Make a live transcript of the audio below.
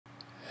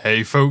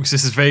Hey folks,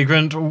 this is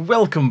Vagrant.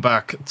 Welcome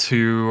back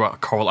to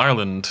Coral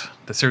Island,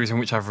 the series in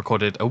which I've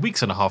recorded a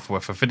week's and a half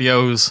worth of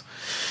videos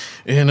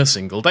in a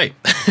single day.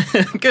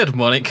 Good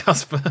morning,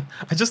 Casper.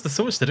 There's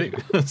so much to do.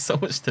 So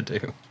much to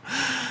do.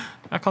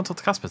 I can't talk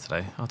to Casper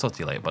today. I'll talk to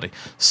you later, buddy.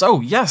 So,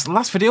 yes,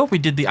 last video we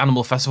did the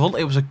Animal Festival.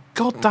 It was a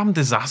goddamn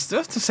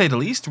disaster, to say the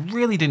least.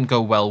 Really didn't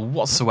go well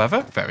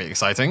whatsoever. Very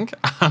exciting.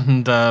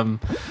 And,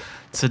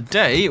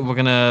 today, we're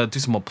going to do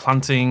some more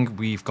planting.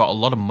 We've got a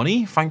lot of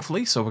money,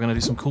 thankfully, so we're going to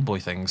do some cool boy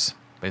things,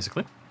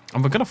 basically.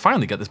 And we're going to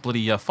finally get this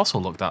bloody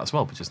fossil looked at as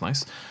well, which is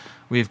nice.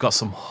 We've got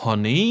some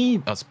honey.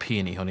 That's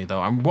peony honey,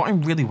 though. And what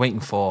I'm really waiting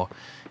for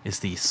is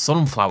the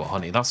sunflower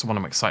honey. That's the one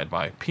I'm excited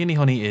by. Peony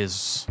honey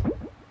is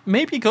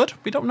maybe good.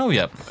 We don't know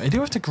yet. I do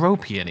have to grow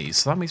peonies,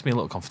 so that makes me a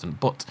little confident.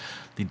 But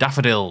the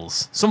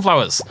daffodils,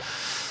 sunflowers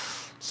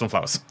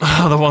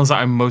are the ones that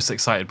I'm most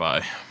excited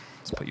by.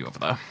 Let's put you over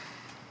there.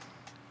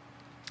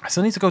 I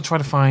still need to go try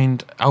to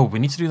find... Oh, we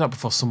need to do that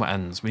before summer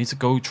ends. We need to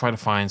go try to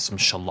find some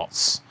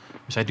shallots,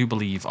 which I do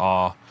believe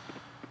are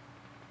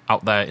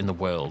out there in the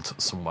world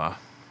somewhere.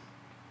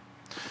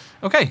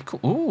 Okay, cool.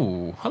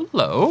 Ooh,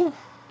 hello.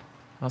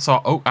 That's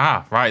our... Oh,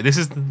 right. This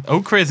is...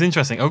 Okra is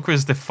interesting. Okra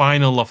is the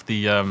final of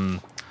the...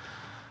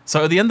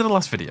 So at the end of the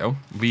last video,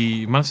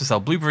 we managed to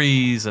sell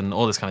blueberries and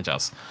all this kind of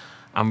jazz.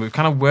 And we're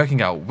kind of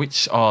working out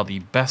which are the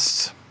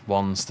best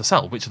ones to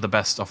sell. Which are the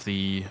best of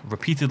the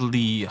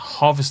repeatedly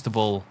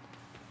harvestable...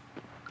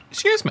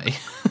 Excuse me.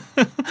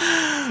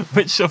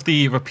 Which of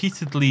the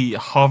repeatedly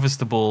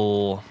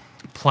harvestable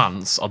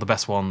plants are the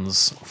best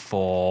ones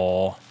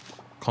for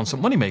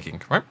constant money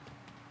making, right?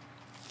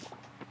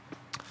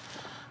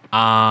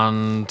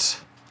 And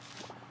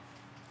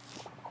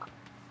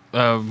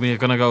we're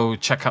going to go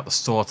check out the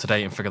store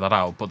today and figure that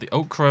out. But the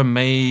okra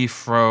may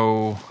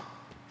throw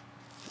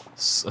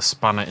a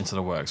spanner into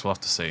the works. We'll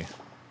have to see.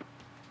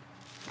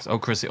 Because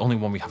okra is the only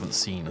one we haven't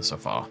seen so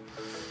far.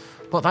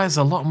 But that is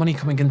a lot of money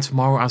coming in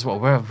tomorrow as well.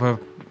 We're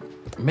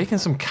making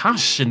some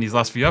cash in these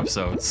last few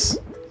episodes.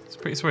 It's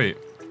pretty sweet.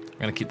 I'm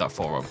going to keep that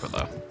 4 okra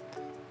there.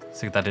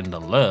 Stick that in the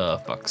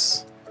love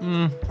box.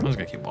 I'm just going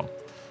to keep 1.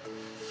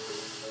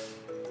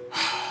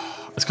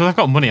 It's because I've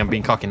got money, I'm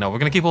being cocky. No, we're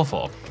going to keep all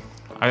 4.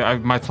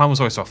 My plan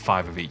was always to have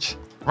 5 of each.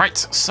 Right,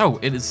 so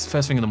it is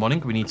first thing in the morning.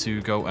 We need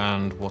to go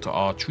and water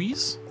our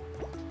trees.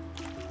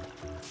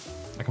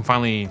 I can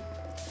finally...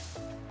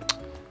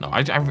 No,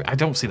 I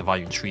don't see the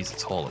value in trees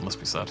at all, it must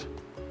be said.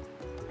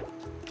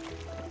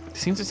 They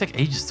seem to take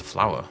ages to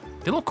flower.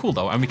 They look cool,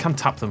 though, and we can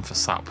tap them for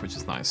sap, which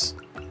is nice.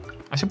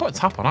 I should put a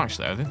tap on,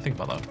 actually. I didn't think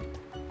about that.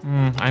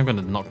 I'm going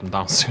to knock them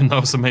down soon,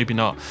 though, so maybe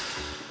not.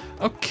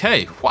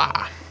 Okay,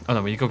 wow. Oh,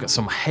 no, we go get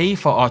some hay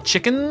for our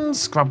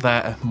chickens. Grab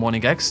their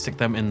morning eggs, stick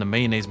them in the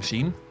mayonnaise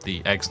machine.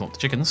 The eggs, not the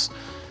chickens.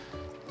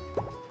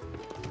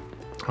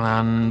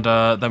 And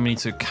then we need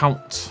to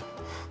count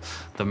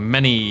the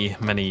many,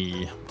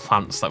 many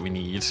plants that we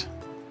need.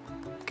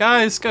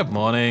 Guys, good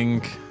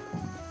morning.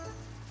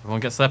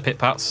 Everyone gets their pit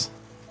pats.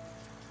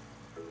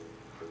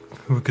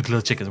 Good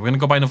little chickens. We're going to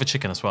go buy another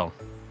chicken as well.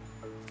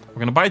 We're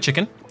going to buy a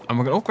chicken, and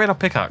we're going to upgrade our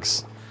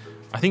pickaxe.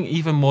 I think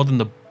even more than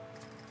the...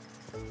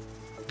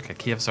 Okay,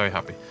 Kiev's very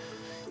happy.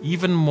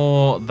 Even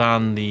more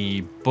than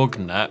the bug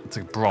net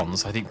to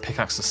bronze, I think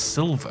pickaxe to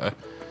silver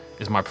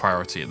is my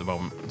priority at the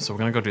moment. So we're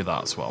going to go do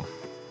that as well.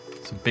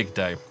 It's a big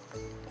day.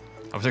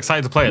 I was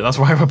excited to play it. That's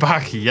why we're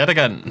back yet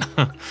again.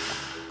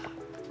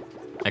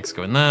 Eggs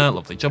go in there.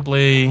 Lovely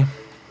jubbly.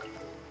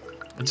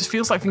 It just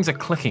feels like things are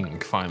clicking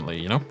finally,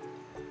 you know?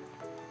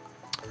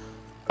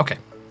 Okay.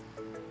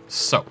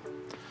 So,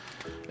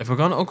 if we're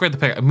going to upgrade the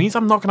pickaxe, it means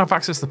I'm not going to have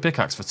access to the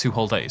pickaxe for 2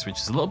 whole days, which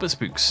is a little bit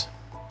spooks.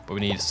 But we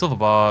need silver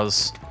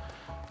bars,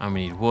 and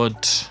we need wood.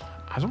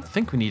 I don't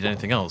think we need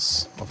anything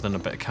else other than a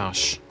bit of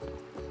cash.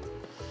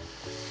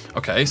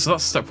 Okay, so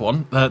that's step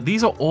 1.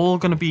 These are all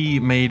going to be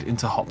made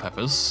into hot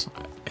peppers,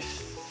 I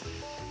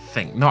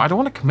think. No, I don't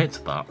want to commit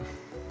to that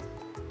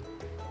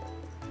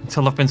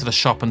until I've been to the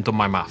shop and done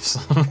my maths.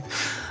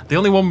 The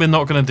only one we're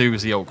not going to do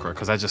is the okra,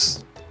 because I'd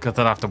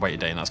have to wait a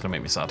day, and that's going to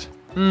make me sad.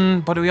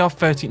 But we are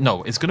 13...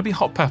 No, it's going to be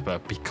hot pepper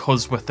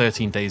because we're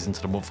 13 days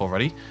into the month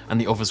already, and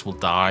the others will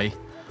die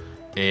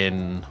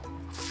in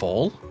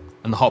fall,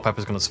 and the hot pepper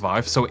is going to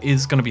survive, so it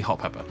is going to be hot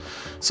pepper.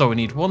 So we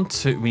need we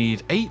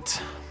need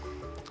 8...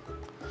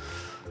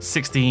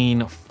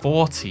 16,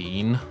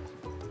 14,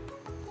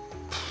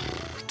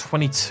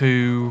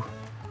 22,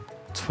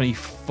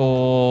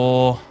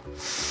 24,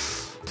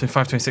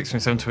 25, 26,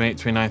 27, 28,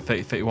 29,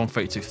 30, 31,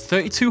 32.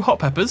 32 hot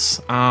peppers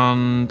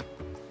and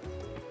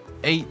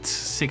 8,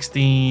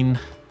 16,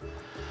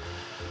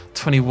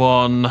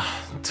 21,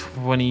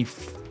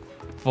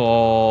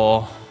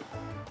 24.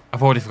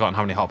 I've already forgotten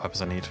how many hot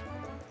peppers I need.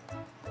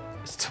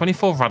 It's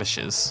 24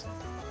 radishes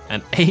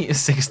and 8,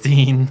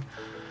 16,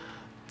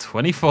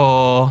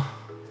 24...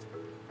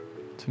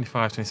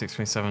 25, 26,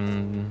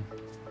 27,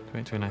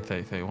 28, 29,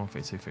 30, 31,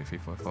 32, 33,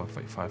 34,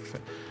 35, 50,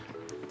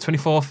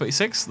 24,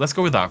 36. Let's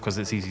go with that because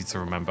it's easy to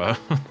remember.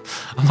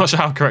 I'm not sure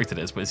how correct it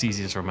is, but it's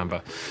easy to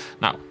remember.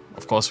 Now,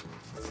 of course,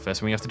 first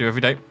thing we have to do every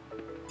day,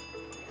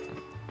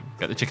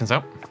 get the chickens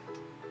out.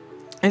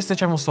 Is the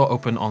general store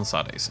open on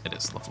Saturdays? It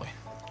is. Lovely.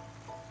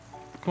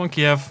 Come on,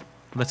 Kiev.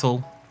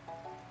 Little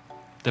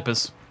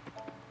dippers.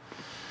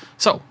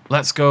 So,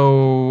 let's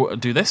go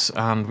do this,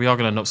 and we are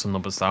going to note some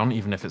numbers down,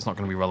 even if it's not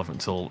going to be relevant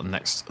until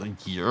next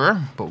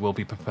year, but we'll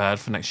be prepared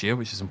for next year,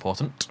 which is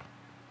important.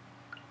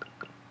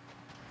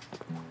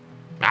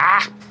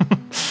 Ah!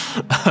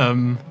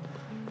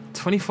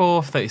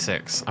 24,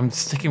 36. I'm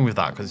sticking with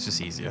that because it's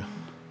just easier.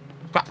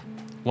 Ah.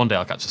 One day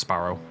I'll catch a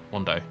sparrow.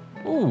 One day.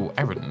 Ooh,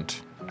 errand.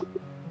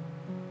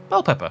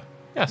 Bell pepper.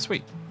 Yeah,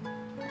 sweet.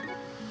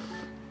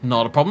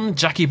 Not a problem.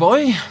 Jackie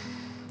boy.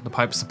 The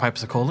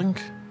pipes are calling.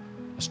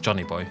 That's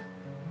Johnny boy.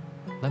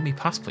 Let me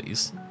pass,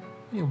 please.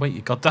 You wait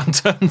your goddamn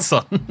turn,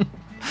 son.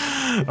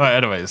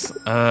 Alright, anyways.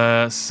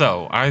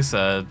 So, I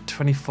said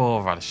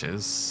 24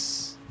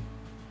 radishes.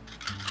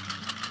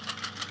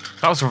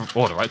 That was the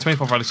order, right?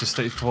 24 radishes,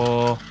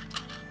 34...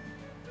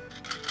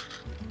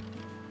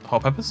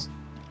 hot peppers?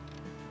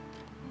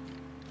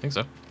 I think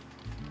so.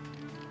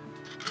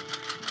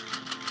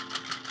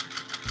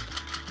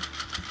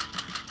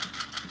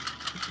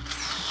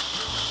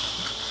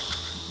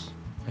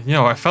 You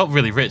know, I felt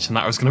really rich and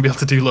that I was going to be able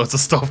to do loads of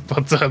stuff,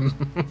 but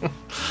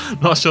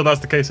not sure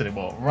that's the case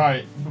anymore.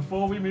 Right,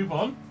 before we move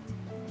on,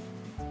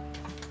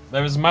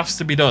 there is maths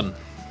to be done.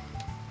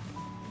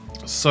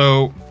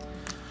 So,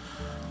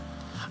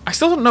 I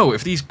still don't know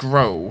if these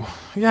grow.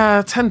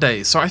 Yeah, 10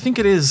 days. So I think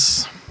it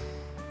is...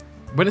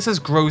 When it says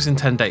grows in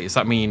 10 days,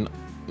 that means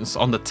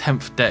on the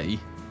 10th day,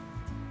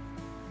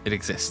 it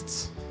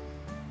exists.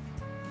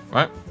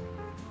 Right?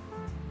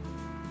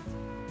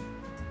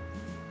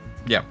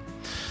 Yeah.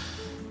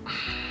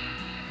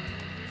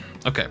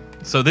 Okay,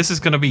 so this is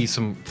going to be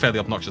some fairly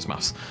obnoxious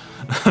maths.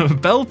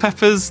 Bell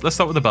peppers, let's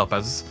start with the bell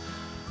peppers.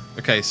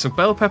 Okay, so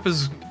bell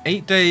peppers,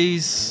 8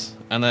 days,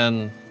 and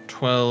then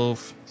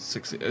 12,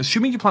 16,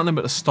 assuming you plant them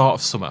at the start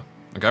of summer,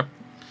 okay?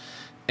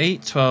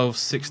 8, 12,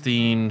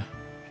 16,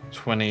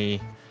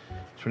 20,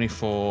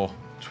 24,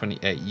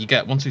 28. You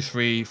get 1, 2,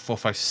 3, 4,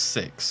 5,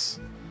 6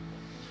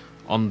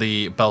 on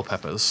the bell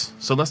peppers.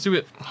 So let's do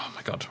it, oh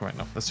my god, right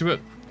now, let's do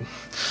it.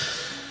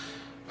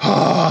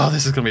 Oh,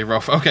 this is going to be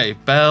rough. Okay,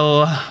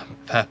 bell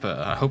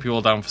pepper. I hope you're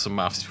all down for some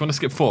maths. If you want to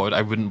skip forward,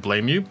 I wouldn't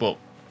blame you, but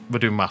we're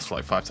doing maths for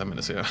like 5-10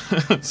 minutes here.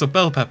 So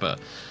bell pepper.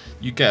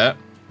 You get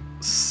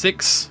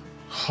 6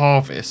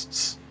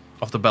 harvests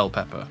of the bell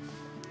pepper.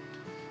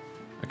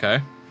 Okay?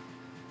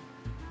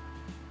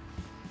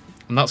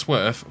 And that's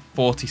worth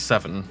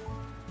 47.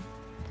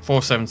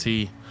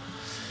 470.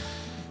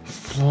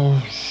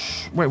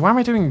 Wait, why am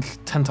I doing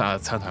 10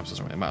 times? 10 times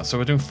doesn't really matter. So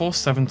we're doing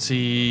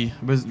 470.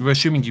 We're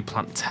assuming you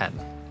plant 10.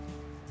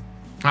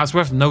 That's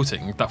worth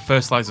noting that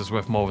fertilizer is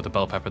worth more with the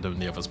bell pepper than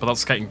the others, but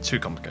that's getting too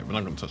complicated. We're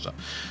not going to touch that.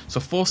 So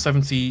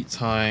 470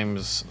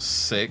 times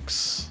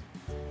 6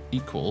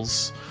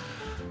 equals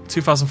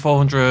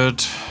 2,400,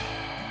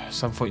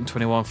 7, 14,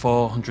 21,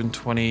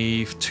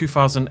 420,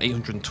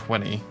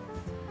 2,820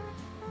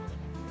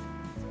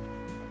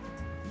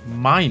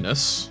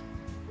 minus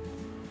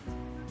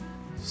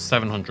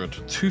 700,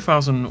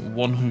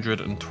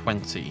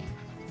 2,120,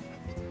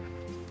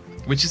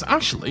 which is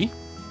actually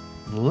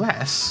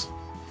less.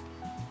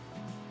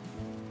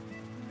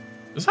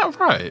 Is that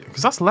right?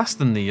 Because that's less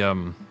than the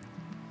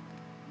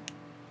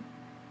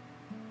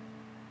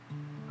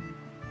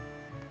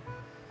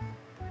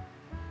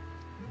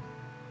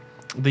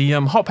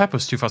hot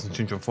pepper's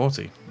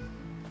 2,240,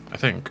 I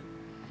think.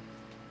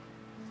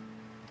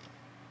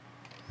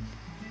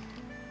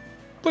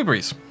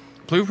 Blueberries.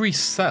 Blueberries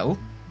sell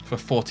for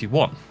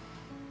 41.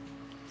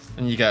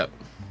 And you get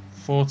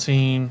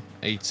 14,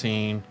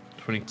 18,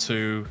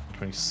 22,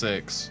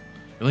 26.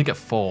 You only get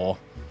 4.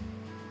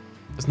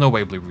 There's no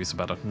way blueberries are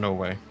better. No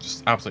way.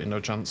 Just absolutely no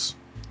chance.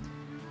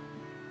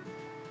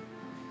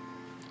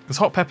 Because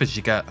hot peppers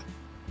you get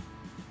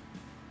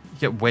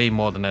way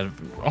more than...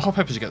 Hot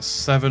peppers you get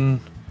 7,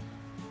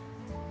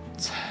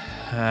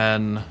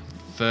 10,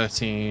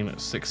 13,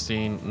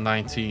 16,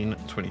 19,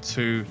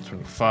 22,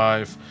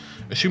 25.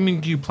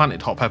 Assuming you planted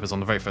hot peppers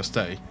on the very first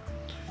day.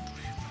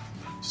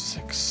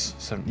 6,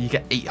 7... You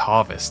get 8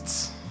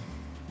 harvests.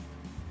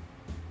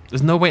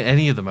 There's no way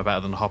any of them are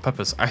better than the hot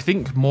peppers. I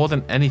think more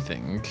than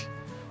anything,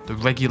 the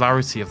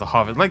regularity of the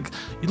harvest. Like,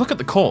 you look at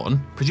the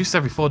corn, produced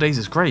every 4 days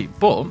is great,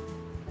 but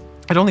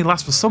it only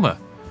lasts for summer.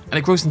 And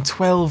it grows in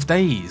 12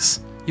 days.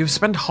 You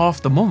spend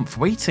half the month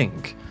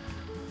waiting.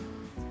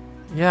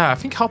 Yeah, I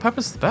think hot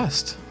pepper's the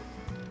best.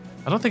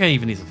 I don't think I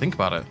even need to think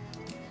about it.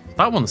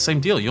 That one, the same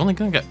deal. You're only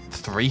going to get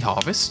 3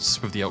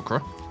 harvests with the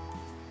okra.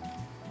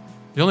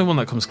 The only one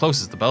that comes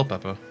close is the bell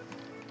pepper.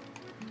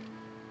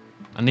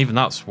 And even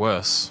that's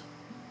worse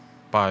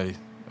by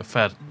a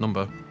fair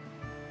number.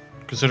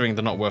 Considering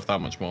they're not worth that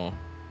much more.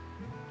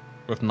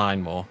 Worth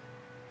 9 more.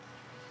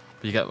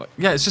 But you get like...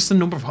 Yeah, it's just the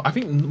number of... I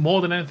think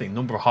more than anything,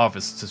 number of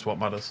harvests is what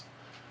matters.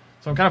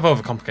 So I'm kind of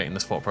overcomplicating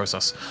this thought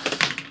process.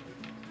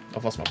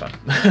 I've lost my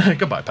pen.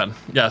 Goodbye, pen.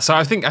 Yeah, so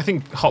I think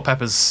hot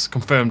pepper's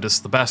confirmed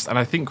as the best, and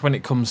I think when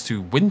it comes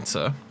to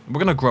winter, we're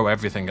going to grow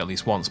everything at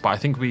least once, but I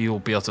think we'll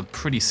be able to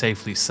pretty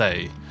safely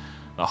say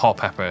that hot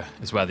pepper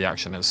is where the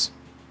action is.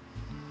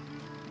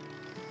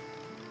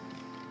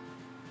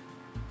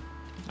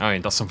 I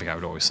mean, that's something I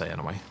would always say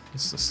anyway.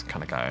 It's this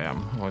kind of guy I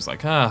am. I'm always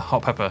like,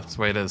 hot pepper, that's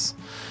the way it is.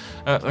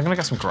 I'm going to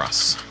get some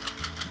grass.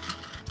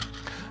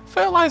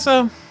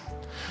 Fertilizer.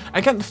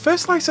 Again, the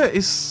fertilizer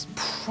is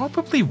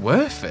probably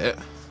worth it.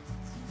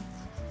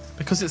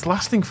 Because it's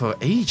lasting for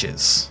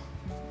ages.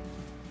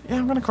 Yeah,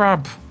 I'm going to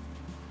grab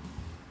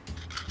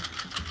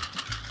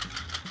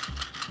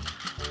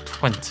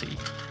 20.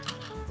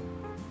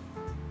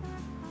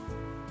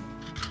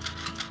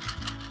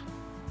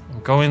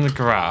 I'm going to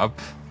grab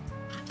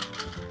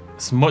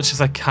as much as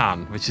I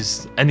can, which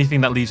is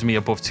anything that leaves me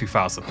above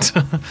 2,000.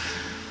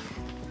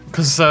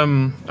 Because, I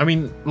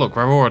mean, look,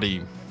 we're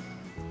already,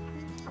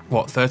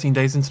 what, 13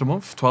 days into the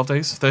month? 12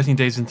 days? 13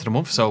 days into the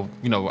month. So,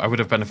 you know, I would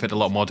have benefited a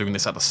lot more doing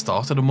this at the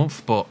start of the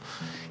month. But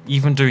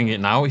even doing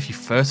it now, if you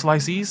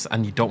fertilize these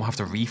and you don't have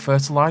to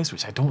re-fertilize,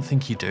 which I don't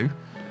think you do,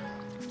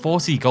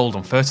 40 gold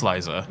on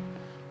fertilizer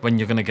when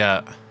you're going to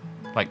get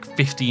like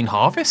 15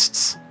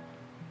 harvests?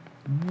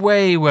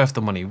 Way worth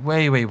the money.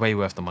 Way, way, way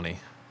worth the money.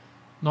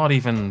 Not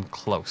even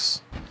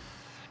close.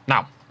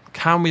 Now,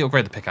 can we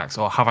upgrade the pickaxe,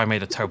 or have I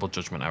made a terrible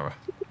judgment error?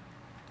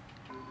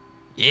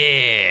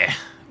 Yeah!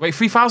 Wait,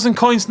 3,000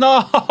 coins?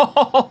 No!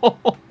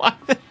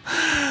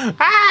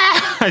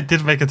 I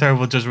did make a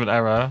terrible judgment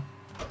error.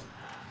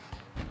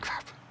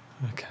 Crap.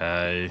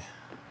 Okay.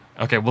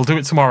 Okay, we'll do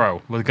it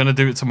tomorrow. We're gonna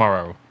do it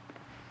tomorrow.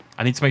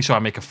 I need to make sure I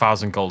make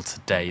 1,000 gold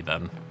today,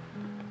 then.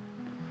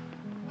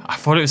 I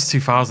thought it was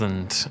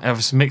 2,000. I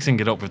was mixing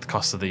it up with the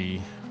cost of the...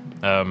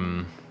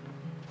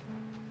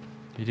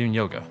 You're doing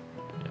yoga?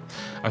 Yeah.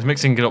 I was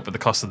mixing it up with the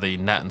cost of the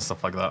net and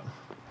stuff like that.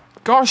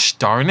 Gosh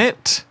darn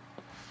it!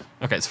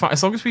 Okay, it's fine.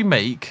 As long as we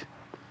make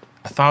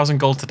 1,000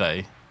 gold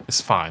today,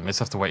 it's fine. Let's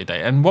have to wait a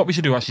day. And what we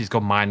should do actually is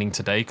go mining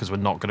today, because we're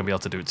not going to be able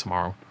to do it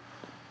tomorrow.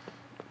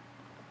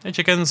 Hey,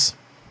 chickens.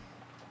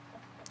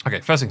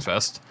 Okay, first things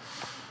first.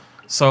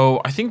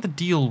 So, I think the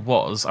deal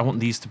was, I want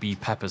these to be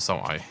peppers,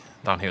 don't I?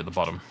 Down here at the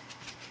bottom.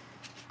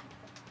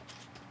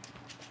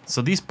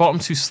 So these bottom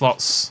 2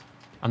 slots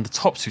and the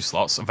top 2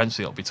 slots,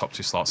 eventually it'll be top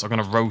 2 slots, are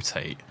going to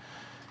rotate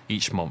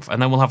each month.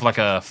 And then we'll have like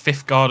a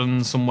 5th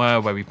garden somewhere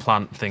where we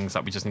plant things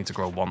that we just need to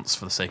grow once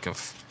for the sake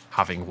of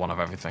having one of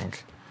everything.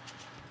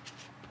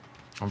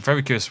 I'm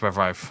very curious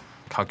whether I've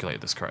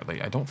calculated this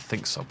correctly. I don't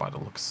think so by the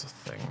looks of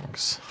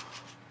things.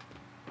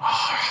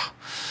 Oh,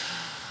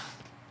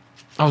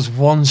 I was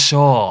 1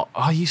 short.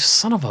 Oh, you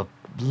son of a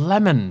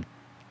lemon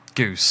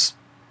goose.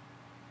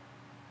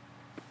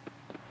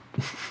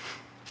 You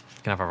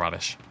can have a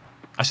radish.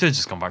 I should have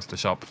just gone back to the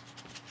shop.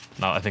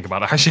 Now that I think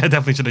about it, actually, I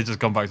definitely should have just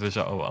gone back to the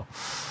shop. Oh well.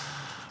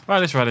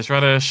 Radish, radish,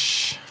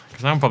 radish.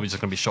 Because now I'm probably just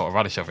going to be short of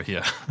radish over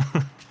here.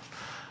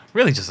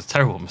 Really just a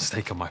terrible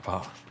mistake on my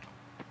part.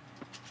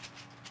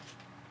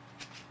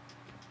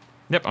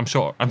 Yep, I'm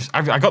short.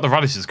 I got the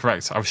radishes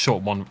correct. I was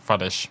short 1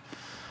 radish.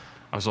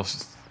 I was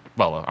also...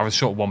 Well, I was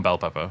short 1 bell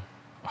pepper.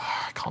 Oh,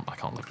 I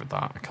can't live with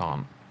that. I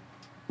can't.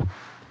 I'm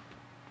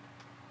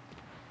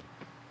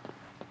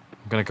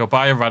going to go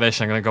buy a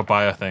radish. I'm going to go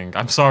buy a thing.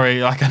 I'm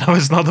sorry. Like, I know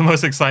it's not the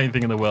most exciting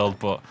thing in the world,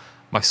 but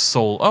my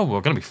soul... Oh,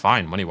 we're going to be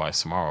fine money-wise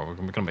tomorrow. We're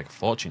going to make a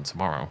fortune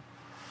tomorrow.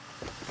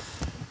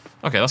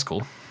 Okay, that's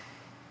cool.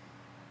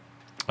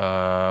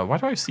 Why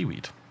do I have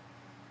seaweed?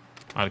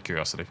 Out of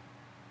curiosity.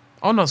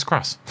 Oh, no, it's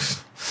grass.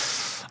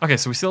 Okay,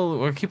 so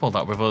we'll keep all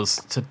that with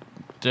us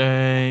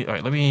today. All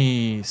right, let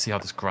me see how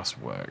this grass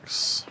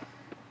works.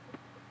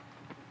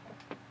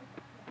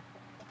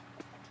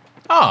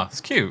 Ah,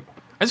 it's cute.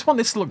 I just want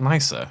this to look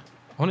nicer.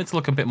 I want it to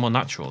look a bit more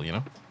natural, you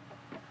know?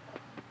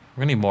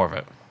 We're gonna need more of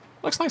it.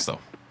 Looks nice, though.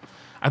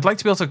 I'd like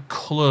to be able to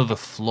colour the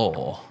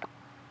floor.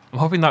 I'm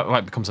hoping that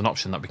like becomes an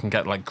option, that we can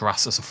get like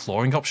grass as a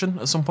flooring option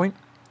at some point.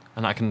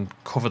 And I can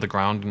cover the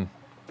ground in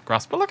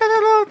grass. But look at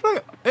it,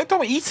 look.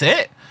 Don't eat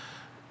it.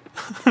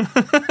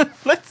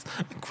 Let's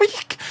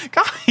quick,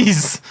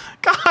 guys,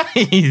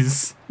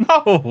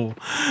 no,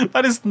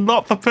 that is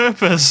not the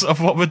purpose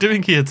of what we're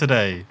doing here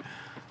today.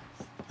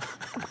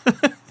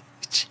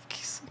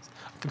 Jeez.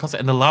 Because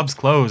the lab's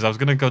closed. I was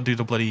gonna go do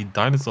the bloody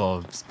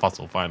dinosaur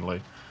fossil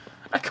finally.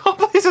 I can't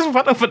believe I just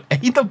went up and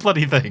ate the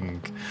bloody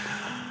thing.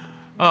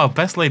 Oh,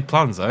 best laid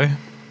plans, eh?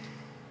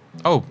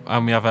 Oh,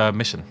 and we have a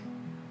mission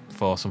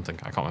for something.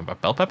 I can't remember.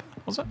 Bell pepper,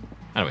 was it?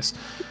 Anyways,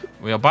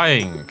 we are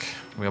buying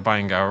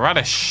a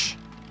radish,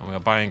 and we are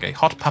buying a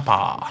hot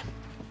pepper.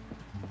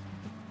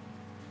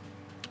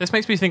 This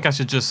makes me think I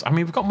should just... I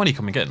mean, we've got money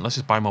coming in. Let's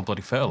just buy more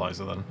bloody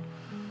fertilizer then.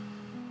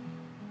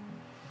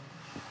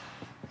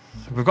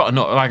 We've got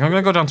enough. Like, I'm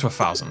going to go down to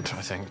 1,000,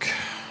 I think.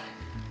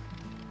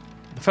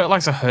 The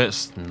fertilizer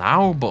hurts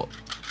now, but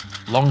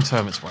long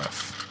term it's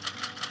worth.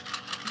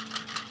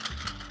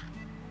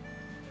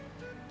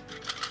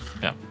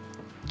 Yeah.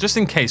 Just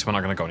in case we're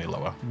not going to go any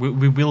lower.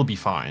 We will be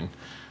fine.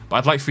 But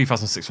I'd like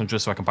 3,600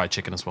 so I can buy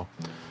chicken as well.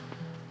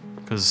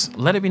 Because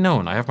let it be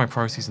known, I have my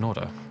priorities in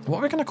order. What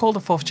are we going to call the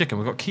 4th chicken?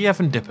 We've got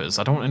Kiev and dippers.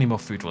 I don't want any more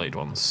food-related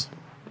ones.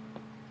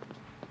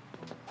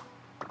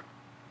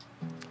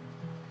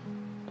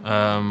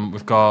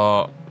 We've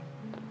got...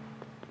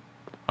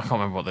 I can't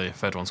remember what the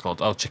 3rd one's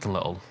called. Oh, Chicken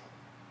Little.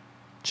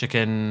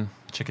 Chicken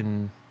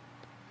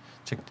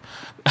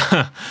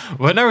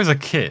When I was a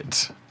kid,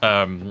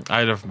 I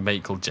had a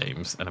mate called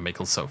James and a mate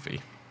called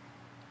Sophie.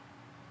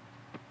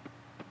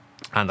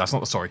 And that's not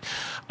the story.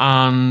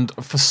 And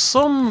for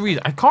some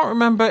reason, I can't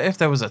remember if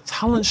there was a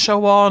talent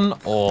show on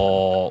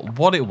or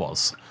what it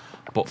was.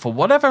 But for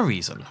whatever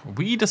reason,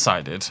 we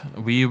decided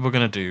we were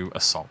going to do a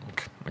song,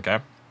 okay?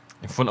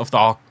 In front of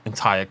our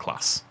entire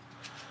class.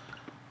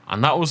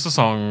 And that was the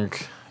song,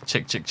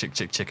 Chick, Chick, Chick,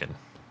 Chick, Chicken.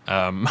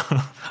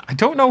 I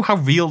don't know how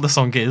real the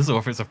song is or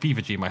if it's a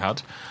fever dream I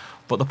had.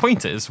 But the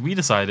point is, we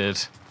decided,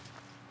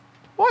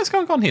 what is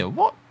going on here?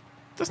 What?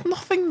 There's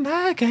nothing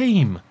there,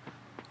 game.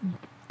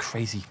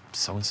 Crazy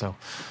so-and-so.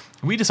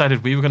 We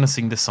decided we were going to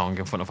sing this song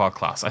in front of our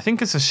class. I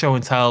think it's a show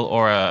and tell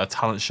or a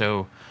talent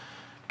show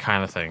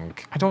kind of thing.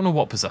 I don't know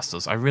what possessed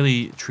us. I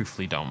really,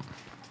 truthfully don't.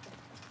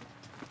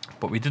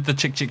 But we did the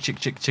Chick, Chick, Chick,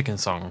 Chick, Chicken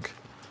song.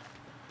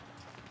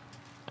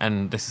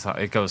 And this is how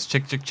it goes.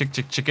 Chick, chick, chick,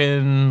 chick,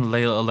 chicken,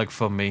 lay a little leg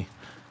for me.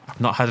 I've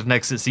not had an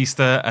egg since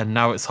Easter, and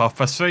now it's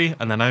 3:30.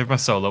 And then I have my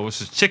solo,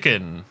 which is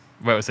chicken.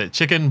 Where was it?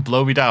 Chicken,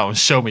 blow me down,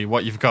 show me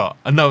what you've got.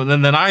 And no,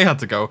 and then I had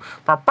to go.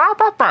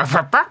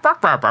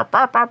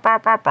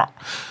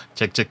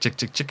 Chick, chick, chick,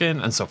 chick, chicken,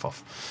 and so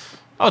forth.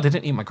 Oh, they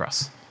didn't eat my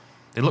grass.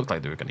 They looked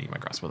like they were going to eat my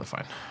grass, but they're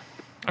fine.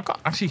 I've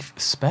got actually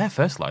spare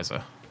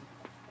fertilizer.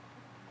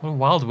 What a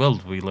wild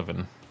world we live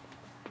in.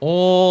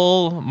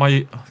 All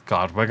my...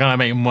 God, we're going to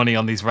make money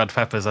on these red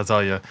peppers, I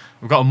tell you.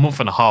 We've got a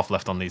month and a half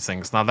left on these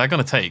things. Now, they're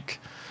going to take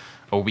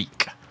a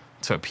week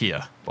to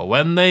appear. But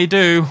when they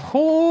do,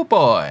 oh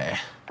boy.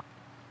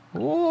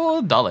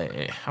 Oh,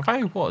 dolly. Have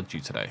I watered you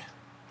today?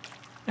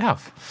 I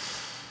have.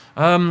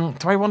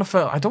 Do I want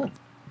to... I don't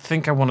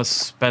think I want to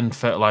spend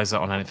fertilizer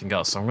on anything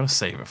else, so I'm going to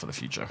save it for the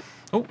future.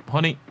 Oh,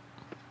 honey.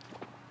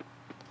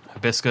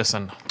 Hibiscus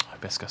and...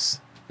 Hibiscus.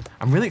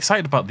 I'm really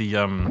excited about the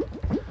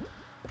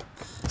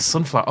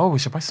sunflower. Oh, we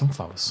should buy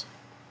sunflowers.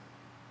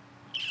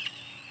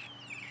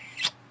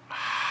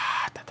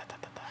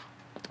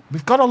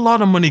 We've got a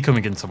lot of money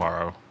coming in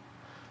tomorrow.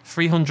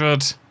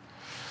 300...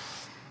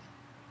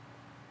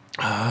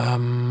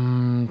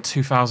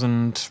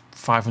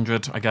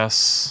 2,500, I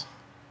guess.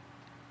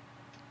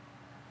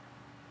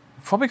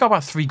 Probably got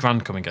about 3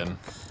 grand coming in.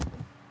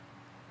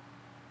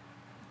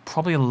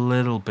 Probably a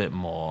little bit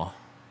more.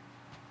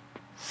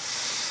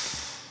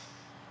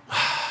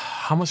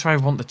 How much do I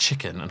want the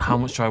chicken and how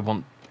much do I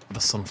want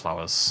the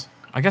sunflowers?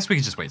 I guess we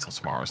could just wait till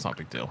tomorrow. It's not a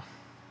big deal.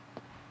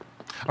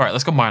 All right,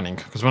 let's go mining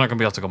because we're not going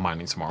to be able to go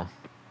mining tomorrow.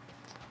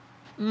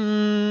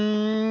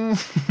 We're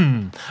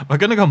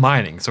gonna go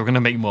mining, so we're gonna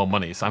make more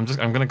money. So I'm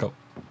gonna go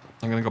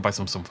buy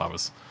some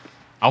sunflowers.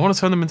 I want to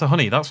turn them into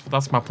honey.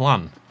 That's my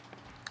plan.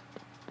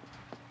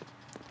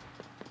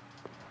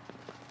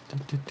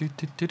 I've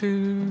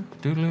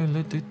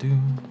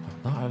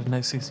not had an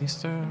egg since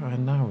Easter,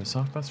 and now it's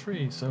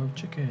 3:30. So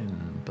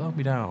chicken, blow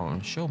me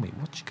down. Show me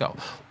what you got.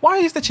 Why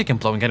is the chicken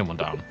blowing anyone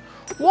down?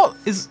 What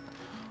is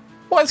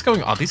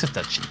going on? Oh, these are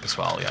dead cheap as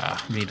well. Yeah,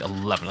 we need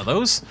 11 of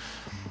those.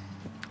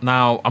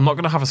 Now, I'm not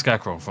going to have a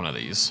scarecrow in front of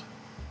these.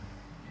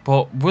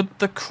 But would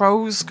the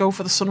crows go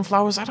for the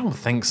sunflowers? I don't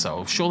think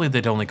so. Surely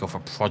they'd only go for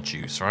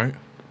produce, right?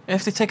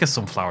 If they take a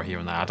sunflower here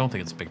and there, I don't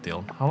think it's a big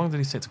deal. How long did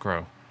these take to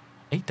grow?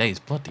 8 days,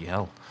 bloody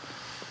hell.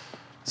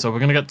 So we're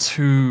going to get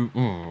 2...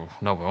 Ooh,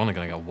 no, we're only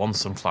going to get 1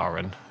 sunflower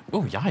in.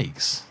 Oh,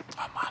 yikes.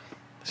 Oh, man.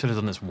 I should have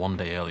done this 1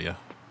 day earlier.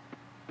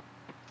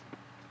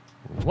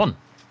 1,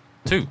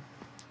 2,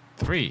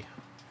 3,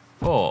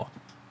 4,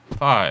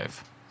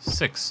 5,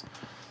 6,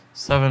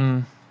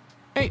 7...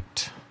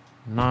 8,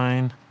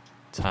 9,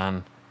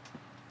 10,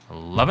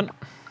 11.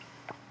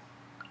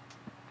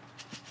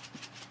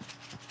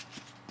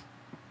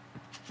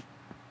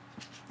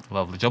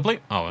 Lovely jubbly.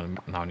 Oh, and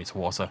now I need to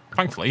water.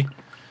 Thankfully,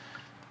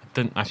 I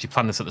didn't actually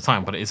plan this at the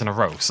time, but it is in a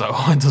row, so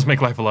it does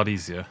make life a lot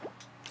easier.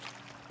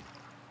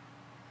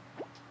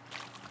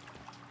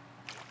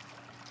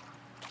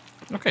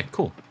 Okay,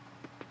 cool.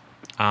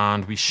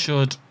 And we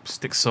should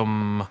stick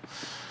some...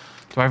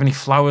 Do I have any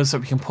flowers that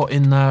we can put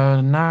in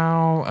there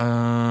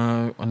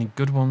now? Any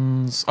good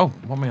ones? Oh,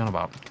 what am I on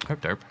about?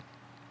 Hope dope.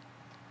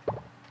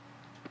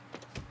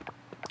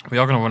 We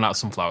are going to run out of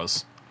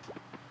sunflowers.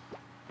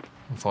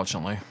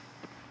 Unfortunately.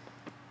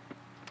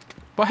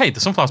 But hey, the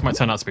sunflowers might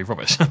turn out to be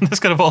rubbish. This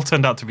could have all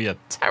turned out to be a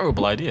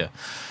terrible idea.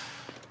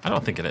 I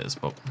don't think it is,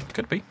 but it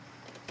could be.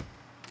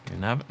 You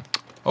never...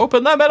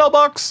 Open that metal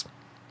box!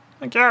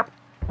 Thank you.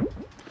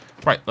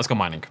 Right, let's go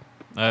mining.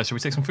 Should we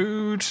take some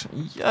food?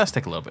 Yeah, let's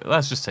take a little bit.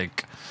 Let's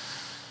take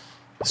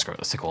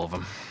all of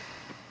them.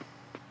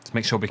 Let's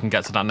make sure we can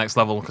get to that next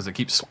level because it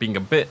keeps being a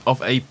bit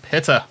of a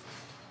pitter.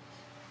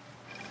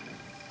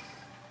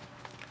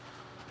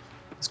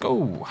 Let's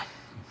go.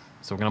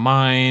 So we're going to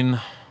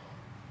mine.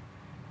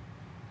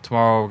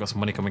 Tomorrow we've got some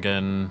money coming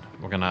in.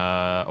 We're going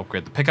to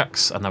upgrade the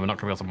pickaxe and then we're not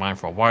going to be able to mine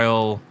for a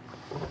while.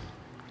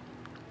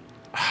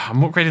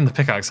 I'm upgrading the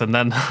pickaxe and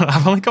then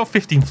I've only got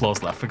 15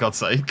 floors left, for God's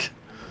sake.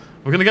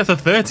 We're going to get to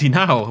 30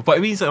 now, but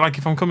it means that like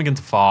if I'm coming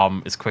into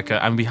farm, it's quicker,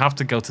 and we have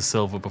to go to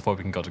silver before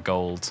we can go to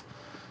gold.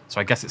 So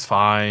I guess it's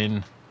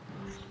fine.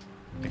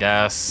 I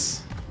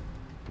guess.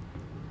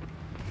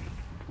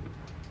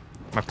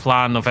 My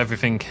plan of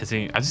everything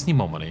hitting... I just need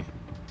more money.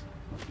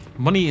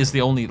 Money is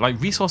the only... Like,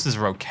 resources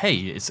are okay.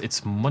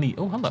 It's money...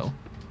 Oh, hello.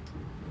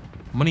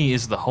 Money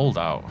is the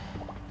holdout.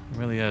 It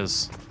really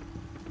is.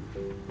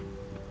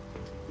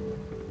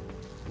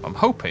 I'm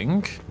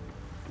hoping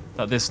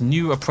that this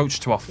new approach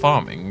to our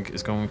farming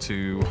is going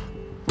to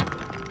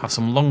have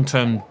some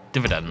long-term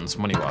dividends,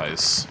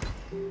 money-wise.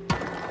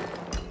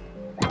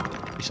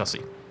 We shall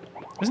see.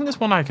 Isn't this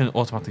one I can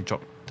automatically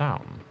drop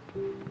down?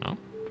 No?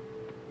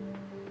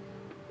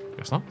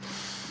 Guess not.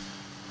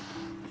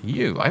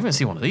 I haven't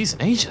seen one of these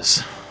in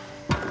ages.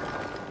 A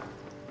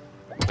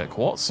bit of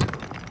quartz.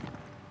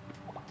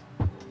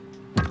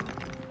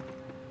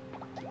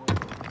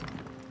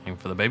 Aim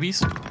for the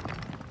babies.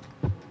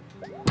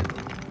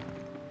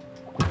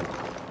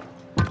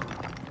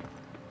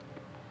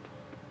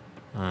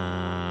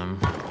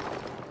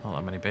 Not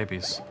that many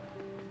babies.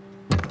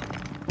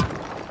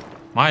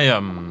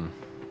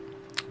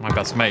 My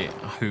best mate,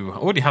 who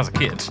already has a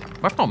kid,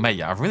 who I've not met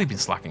yet. I've really been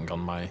slacking on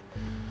my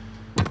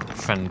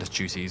friend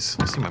duties.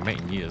 I haven't seen my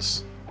mate in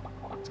years.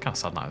 It's kind of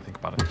sad now I think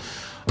about it.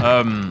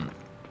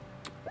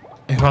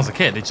 Who has a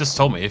kid? He just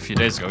told me a few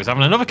days ago he's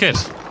having another kid.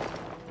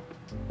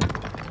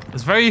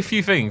 There's very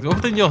few things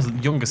other than your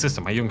younger sister.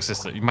 My younger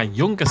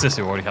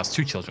sister already has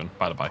 2 children,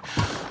 by the by.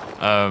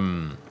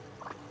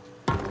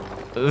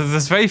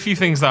 There's very few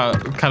things that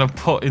kind of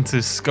put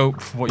into scope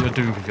for what you're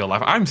doing with your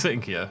life. I'm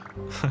sitting here,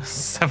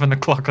 7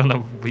 o'clock on a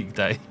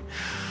weekday,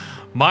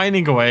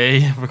 mining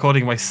away,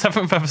 recording my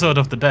 7th episode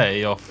of the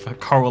day of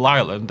Coral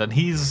Island, and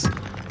he's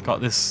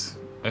got this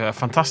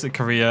fantastic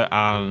career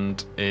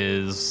and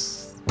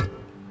is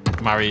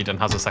married and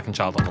has a 2nd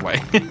child on the way.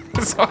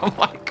 So I'm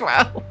like,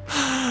 well,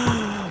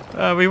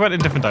 we went in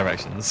different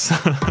directions.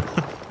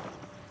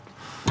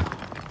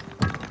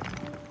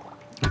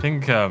 I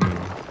think,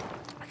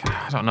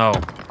 I don't know.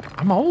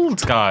 I'm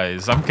old,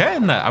 guys. I'm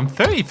getting there. I'm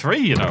 33,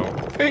 you know.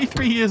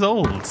 33 years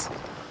old.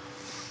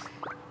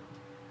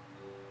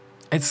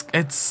 It's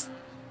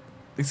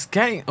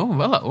getting... Oh,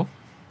 hello.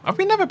 Have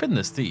we never been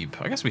this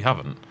deep? I guess we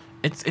haven't.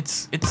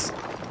 It's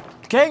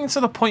getting to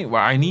the point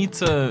where I need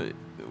to...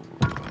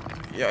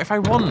 Yeah, if I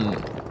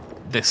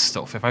want this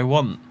stuff, if I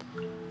want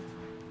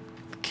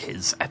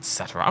kids,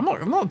 etc. I'm not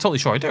totally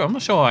sure I do. I'm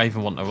not sure I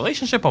even want a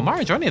relationship or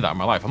marriage or any of that in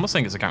my life. I'm not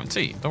saying it's a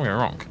guarantee. Don't get me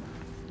wrong.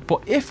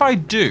 But if I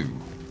do,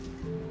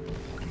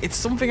 it's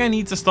something I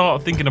need to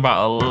start thinking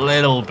about a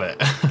little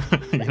bit,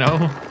 you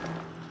know?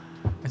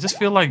 I just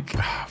feel like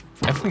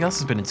everything else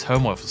has been in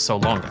turmoil for so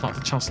long, I've not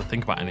had a chance to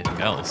think about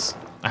anything else.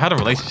 I had a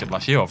relationship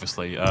last year,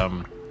 obviously,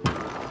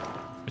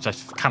 which I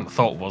kind of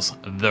thought was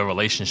the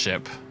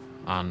relationship,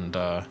 and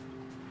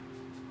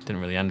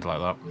didn't really end like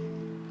that.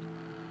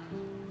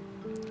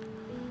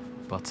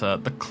 But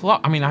the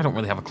clock, I mean, I don't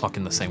really have a clock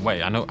in the same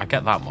way. I know I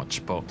get that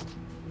much, but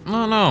I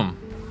don't know.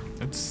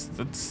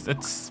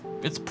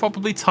 It's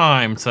probably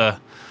time to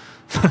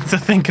to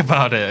think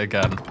about it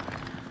again.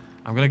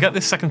 I'm gonna get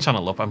this 2nd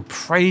channel up and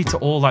pray to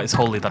all that is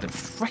holy that it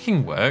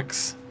freaking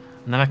works,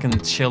 and then I can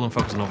chill and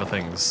focus on other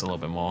things a little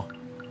bit more.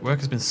 Work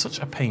has been such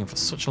a pain for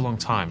such a long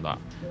time that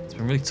it's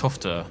been really tough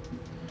to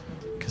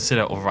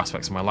consider other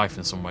aspects of my life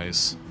in some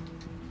ways.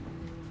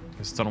 I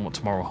just don't know what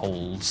tomorrow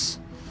holds.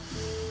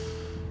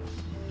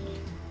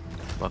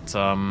 But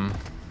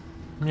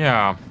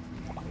yeah,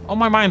 on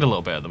my mind a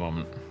little bit at the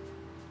moment.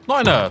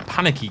 Not in a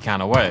panicky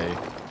kind of way.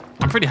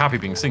 I'm pretty happy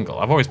being single.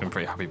 I've always been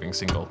pretty happy being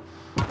single.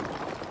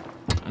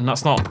 And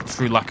that's not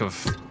through lack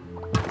of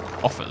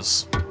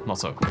offers. Not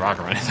to brag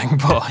or anything,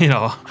 but, you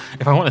know,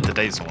 if I wanted to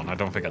date someone, I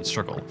don't think I'd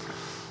struggle.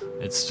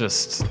 It's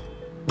just...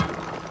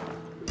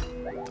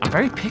 I'm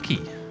very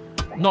picky.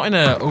 Not in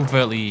a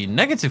overtly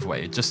negative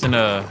way, just in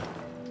a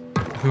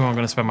who I'm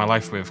going to spend my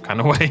life with kind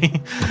of way.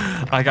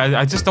 Like,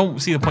 I just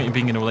don't see the point in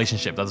being in a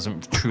relationship that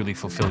doesn't truly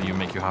fulfill you and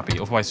make you happy.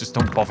 Otherwise, just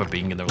don't bother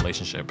being in the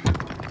relationship.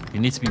 You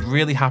need to be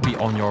really happy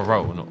on your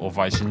own,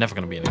 otherwise you're never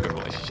going to be in a good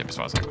relationship as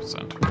far as I'm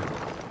concerned.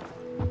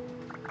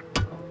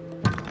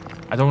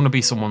 I don't want to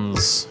be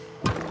someone's,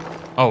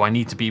 oh, I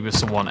need to be with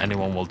someone,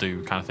 anyone will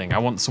do kind of thing. I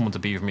want someone to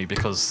be with me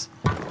because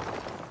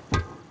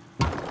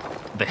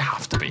they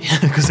have to be,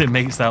 because it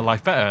makes their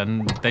life better,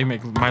 and they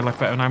make my life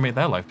better and I make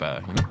their life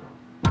better, you know?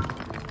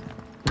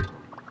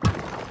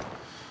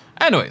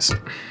 Anyways,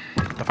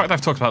 the fact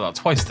I've talked about that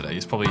twice today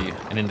is probably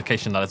an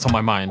indication that it's on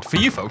my mind. For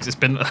you folks, it's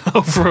been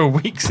over a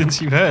week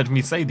since you heard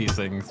me say these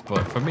things,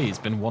 but for me, it's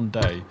been one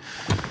day.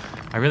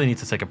 I really need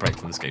to take a break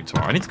from this game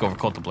tomorrow. I need to go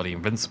record the bloody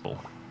Invincible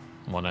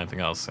more than anything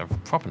else. I've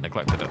properly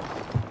neglected it.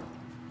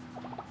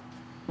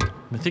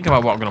 I've been thinking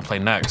about what I'm going to play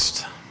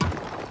next.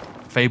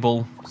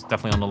 Fable is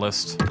definitely on the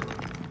list.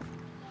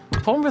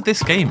 The problem with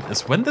this game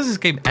is, when does this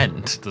game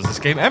end? Does this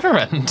game ever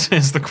end,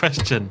 is the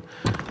question.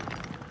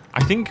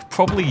 I think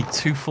probably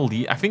 2 full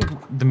years. I think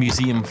the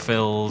museum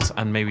filled,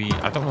 and maybe,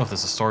 I don't know if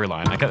there's a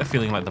storyline. I get the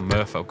feeling like the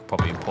merfolk are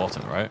probably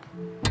important, right?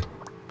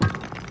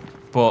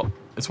 But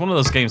it's one of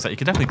those games that you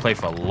could definitely play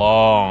for a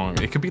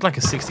long... It could be like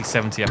a 60,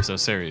 70 episode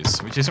series,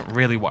 which isn't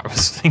really what I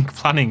was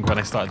planning when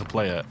I started to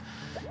play it.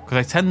 Because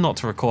I tend not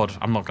to record...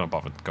 I'm not going to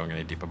bother going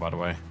any deeper, by the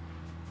way.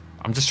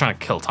 I'm just trying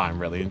to kill time,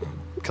 really, and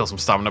kill some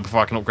stamina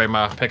before I can upgrade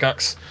my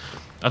pickaxe.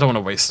 I don't want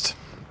to waste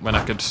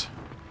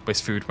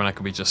food when I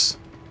could be just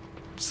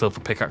silver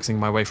pickaxing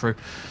my way through.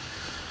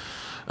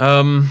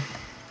 Yeah,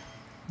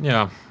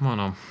 I don't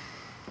know.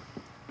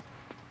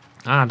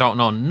 I don't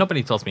know.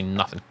 Nobody tells me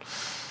nothing.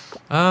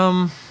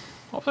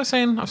 What was I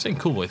saying? I was saying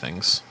cool boy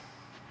things.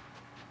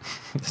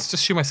 Let's just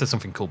assume I said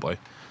something cool boy.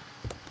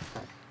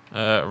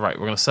 Right,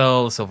 we're going to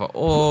sell the silver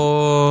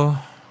ore.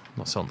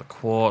 Not selling the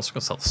quartz. We're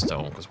going to sell the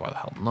stone, because why the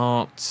hell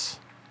not?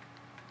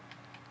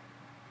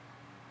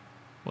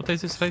 What day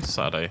is it today?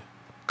 Saturday.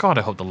 God,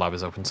 I hope the lab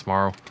is open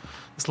tomorrow.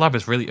 This lab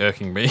is really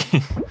irking me.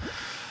 You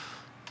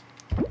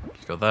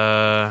go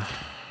there.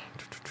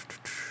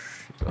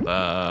 You go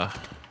there.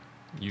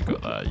 You go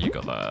there. You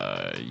go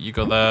there. You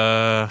go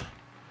there.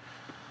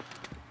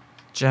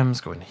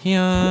 Gems go in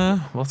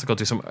here. We'll have to go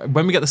do some...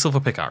 When we get the silver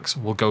pickaxe,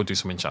 we'll go do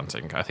some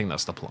enchanting. I think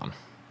that's the plan.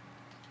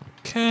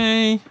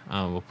 Okay.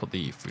 And we'll put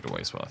the food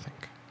away as well, I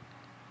think.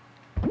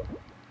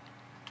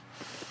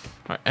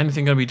 Alright,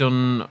 anything going to be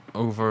done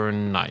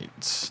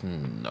overnight?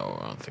 No,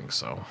 I don't think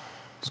so.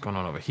 What's going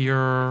on over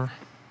here?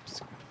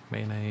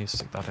 Mayonnaise,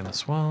 stick that in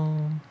as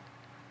well.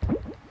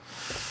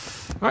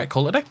 Alright,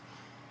 call it a day.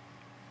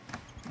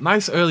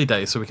 Nice early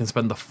day so we can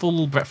spend the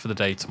full breadth of the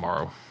day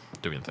tomorrow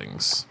doing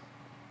things.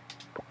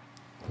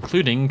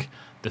 Including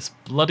this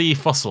bloody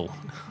fossil.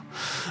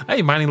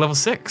 Hey, mining level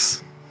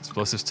 6.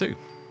 Explosives 2.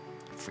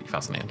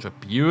 3,800.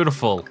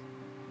 Beautiful.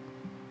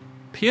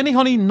 Peony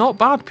honey, not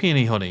bad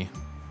peony honey.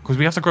 Because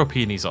we have to grow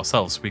peonies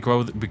ourselves. We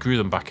grew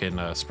them back in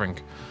spring.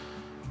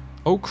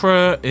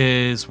 Okra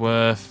is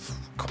worth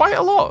quite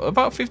a lot,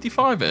 about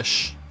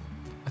 55-ish.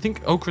 I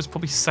think okra is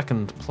probably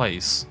second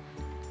place.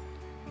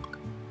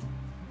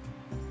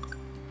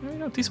 You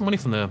know, decent money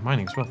from the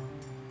mining as well.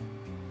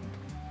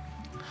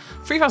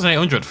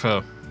 3,800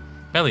 for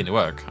barely any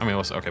work. I mean,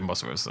 also, okay,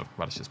 most of it was the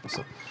radishes, but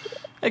still.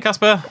 Hey,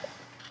 Casper.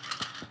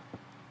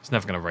 It's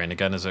never going to rain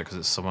again, is it? Because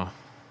it's summer.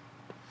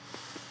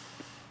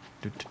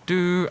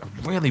 I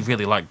really,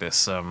 really like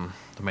this, the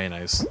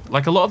mayonnaise.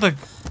 Like, a lot of the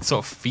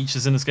sort of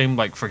features in this game,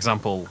 like, for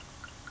example,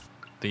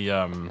 the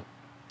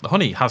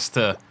honey has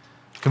to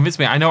convince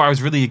me. I know I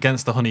was really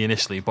against the honey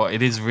initially, but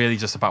it is really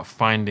just about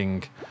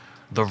finding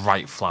the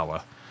right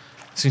flower.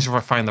 As soon as I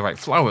find the right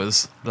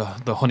flowers,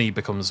 the honey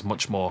becomes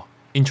much more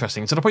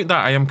interesting. To the point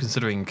that I am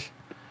considering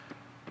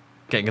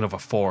getting another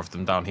 4 of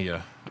them down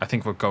here. I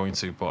think we're going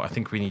to, but I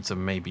think we need to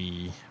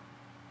maybe...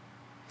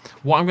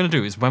 What I'm going to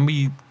do is when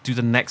we do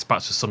the next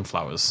batch of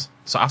sunflowers,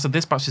 so after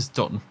this batch is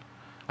done,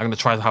 I'm going to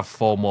try to have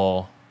 4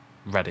 more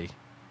ready.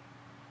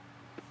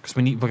 Because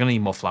we're going to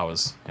need more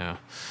flowers, yeah.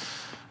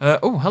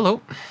 Oh,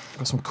 hello.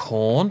 Got some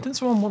corn. Didn't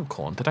someone want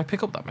corn? Did I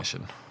pick up that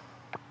mission?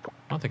 I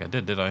don't think I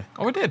did I?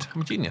 Oh, I did.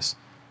 I'm a genius.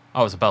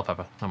 Oh, it's a bell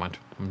pepper. Never mind.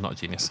 I'm not a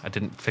genius. I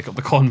didn't pick up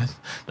the corn.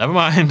 Never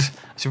mind.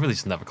 I should really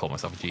just never call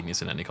myself a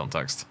genius in any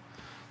context.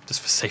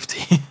 Just for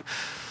safety.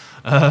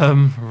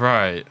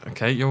 Right.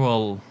 Okay, you're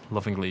all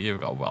lovingly...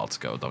 You've got a while to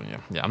go, don't you?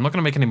 Yeah, I'm not going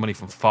to make any money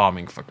from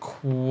farming for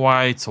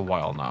quite a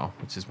while now,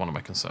 which is one of my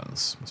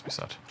concerns, must be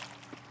said.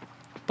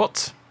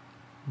 But,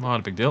 not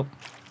a big deal.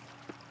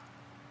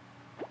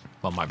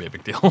 Well, might be a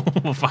big deal.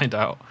 We'll find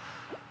out.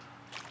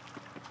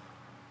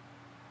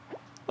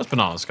 Those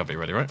bananas got to be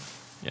ready, right?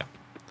 Yeah.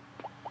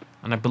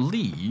 And I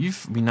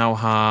believe we now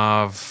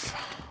have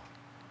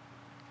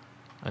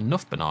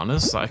enough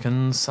bananas that I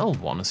can sell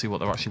one and see what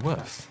they're actually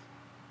worth.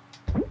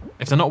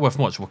 If they're not worth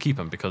much, we'll keep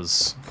them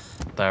because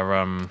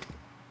they're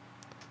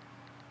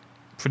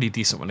pretty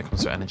decent when it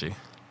comes to energy.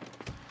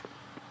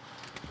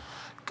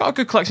 Got a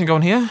good collection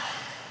going here.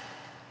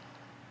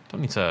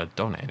 Don't need to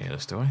donate any of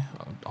this, do I?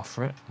 I'll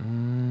offer it.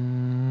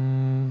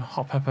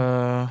 Hot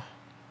pepper.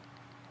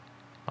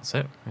 That's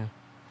it. Yeah.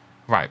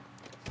 Right.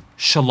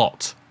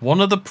 Shallot.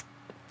 One of the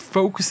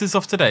focuses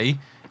of today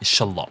is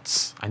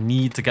shallots. I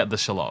need to get the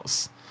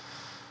shallots.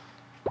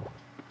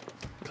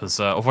 Because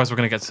otherwise we're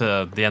going to get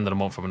to the end of the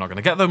month and we're not going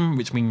to get them,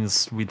 which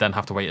means we then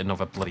have to wait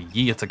another bloody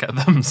year to get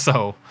them.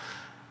 So,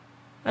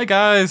 hey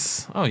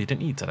guys. Oh, you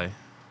didn't eat today.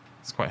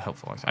 It's quite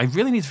helpful. I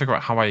really need to figure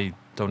out how I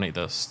donate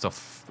the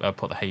stuff,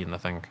 put the hay in the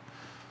thing.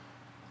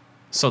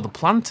 So the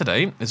plan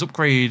today is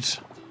upgrade...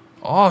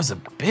 Oh, it's a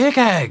big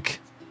egg.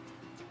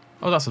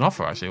 Oh, that's an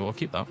offer actually. We'll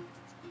keep that.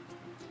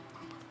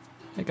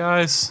 Hey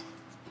guys.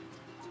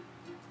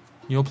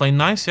 You all playing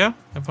nice, yeah?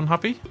 Everyone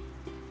happy?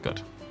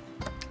 Good.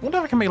 I wonder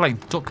if I can make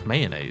like duck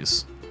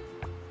mayonnaise.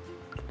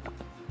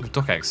 With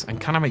duck eggs.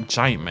 And can I make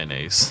giant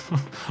mayonnaise?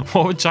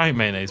 What would giant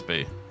mayonnaise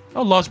be?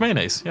 Oh, large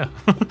mayonnaise, yeah.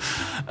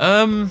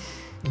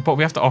 But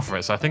we have to offer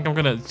it, so I think I'm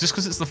gonna, just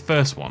because it's the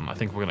first one, I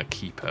think we're gonna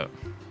keep it.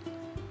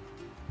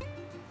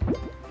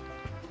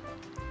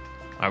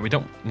 We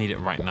don't need it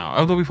right now,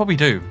 although we probably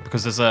do,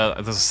 because there's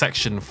a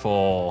section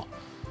for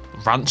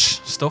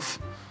ranch stuff,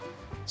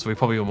 so we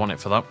probably want it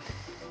for that.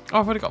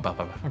 Oh, I've already got bell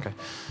pepper. Okay.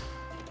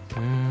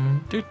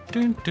 I'm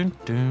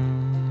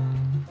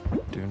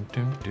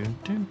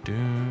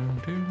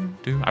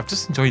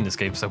just enjoying this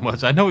game so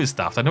much. I know it's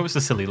daft. I know it's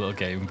a silly little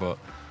game, but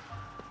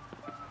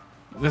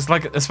there's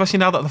like, especially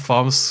now that the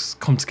farms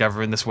come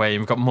together in this way,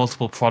 and we've got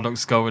multiple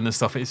products going and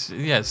stuff. It's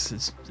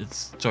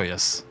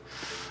joyous.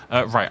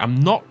 Right, I'm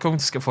not going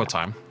to skip for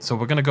time, so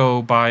we're gonna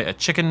go buy a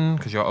chicken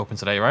because you're open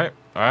today, right?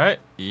 All right.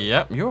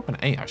 Yep, you're open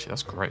at 8 actually.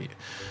 That's great.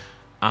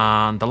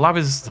 And the lab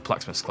is the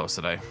blacksmith's closed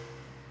today.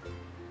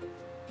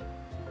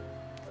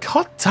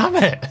 God damn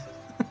it!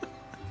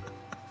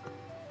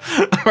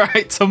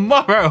 Right,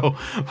 tomorrow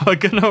we're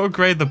gonna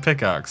upgrade the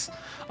pickaxe.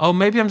 Oh,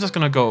 maybe I'm just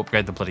gonna go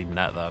upgrade the bloody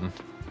net then.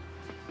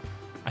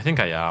 I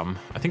think I am.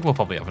 I think we'll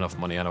probably have enough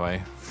money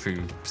anyway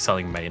through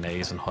selling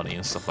mayonnaise and honey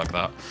and stuff like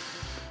that.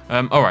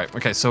 Alright,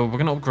 okay, so we're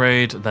gonna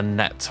upgrade the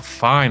net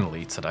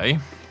finally today,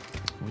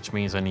 which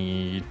means I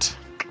need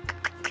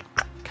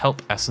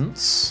kelp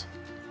essence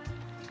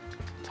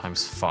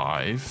times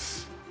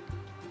 5.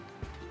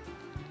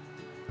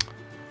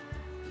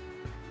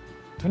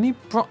 Do I need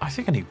I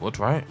think I need wood,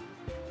 right?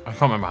 I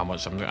can't remember how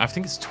much I'm doing. I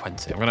think it's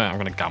 20. I'm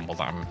gonna gamble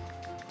that I'm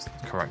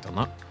correct on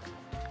that.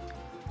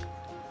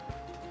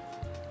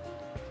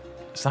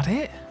 Is that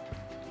it?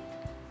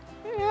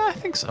 Yeah, I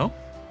think so.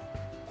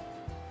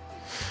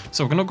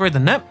 So we're gonna upgrade the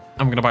net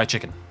and we're gonna buy a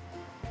chicken.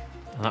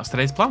 And that's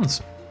today's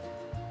plans.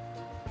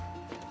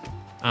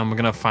 And we're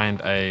gonna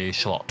find a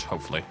shallot,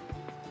 hopefully.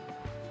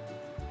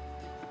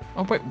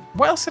 Oh wait,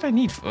 what else did I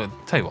need?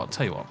 Tell you what,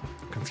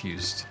 I'm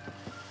confused.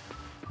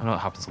 I know it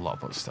happens a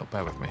lot, but still,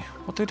 bear with me.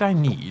 What did I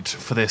need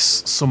for this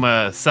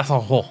summer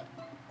settle?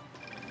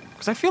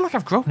 Because I feel like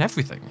I've grown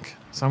everything.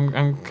 So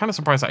I'm kind of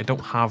surprised that I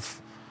don't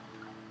have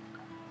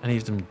any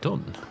of them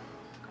done.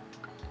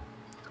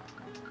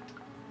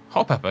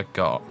 Hot pepper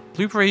got.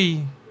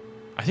 Blueberry,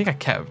 I think I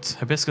kept.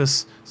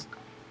 Hibiscus,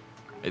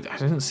 I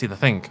didn't see the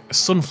thing.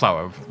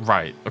 Sunflower,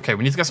 right. Okay,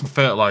 we need to get some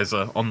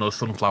fertilizer on those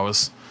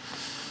sunflowers.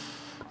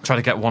 Try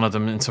to get one of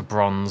them into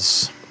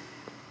bronze.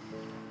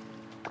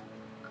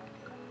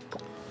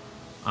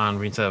 And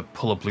we need to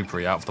pull a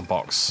blueberry out of the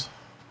box,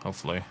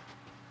 hopefully.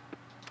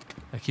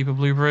 I keep a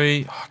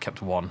blueberry. Oh, I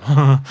kept one.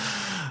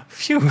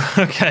 Phew.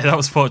 Okay, that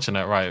was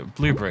fortunate. Right,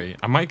 blueberry.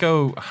 I might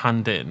go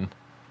hand in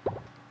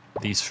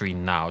these 3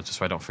 now, just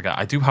so I don't forget.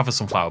 I do have a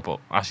sunflower, but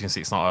as you can see,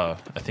 it's not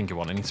a thingy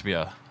one. It needs to be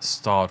a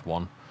starred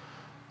one.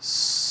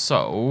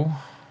 So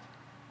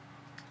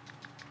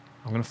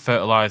I'm going to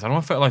fertilize. I don't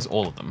want to fertilize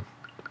all of them.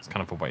 It's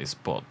kind of a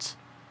waste, but...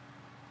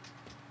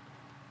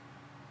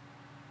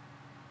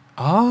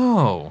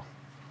 Oh!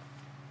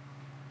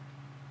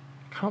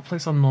 Can't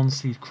place on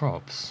non-seed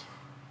crops.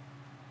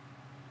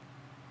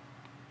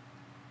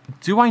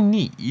 Do I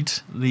need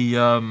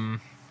the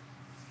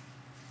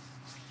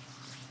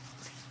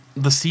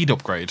seed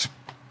upgrade?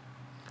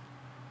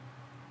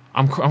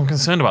 I'm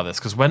concerned about this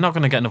because we're not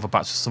going to get another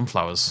batch of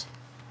sunflowers.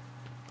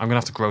 I'm going to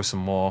have to grow some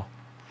more.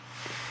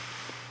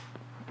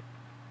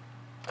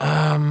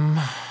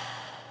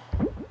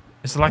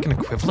 Is there like an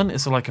equivalent?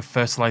 Is there like a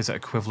fertilizer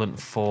equivalent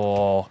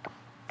for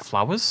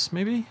flowers,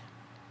 maybe?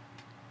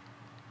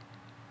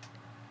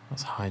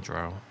 That's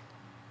hydro.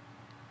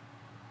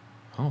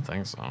 I don't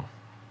think so.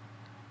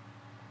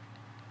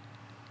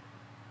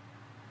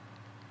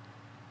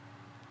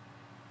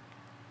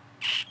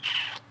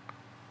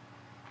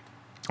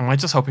 Am I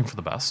just hoping for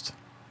the best?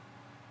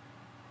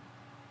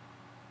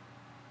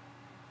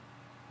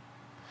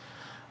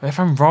 If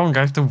I'm wrong,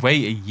 I have to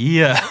wait a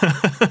year.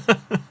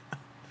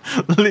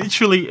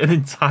 Literally an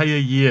entire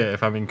year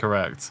if I'm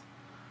incorrect.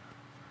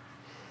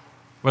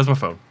 Where's my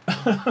phone?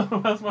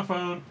 Where's my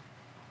phone?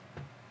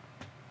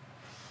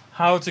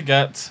 How to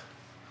get...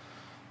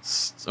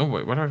 Oh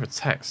wait, why do I have a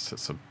text?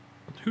 It's a...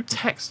 Who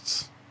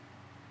texts?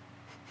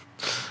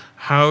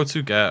 How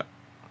to get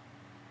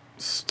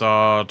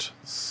starred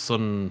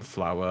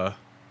sunflower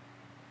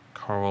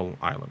Coral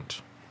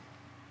Island.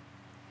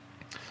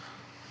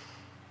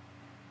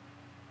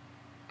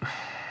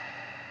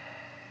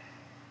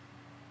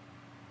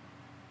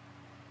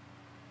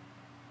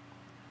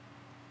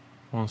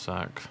 One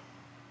sec.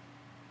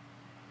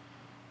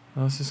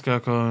 Let's just go. I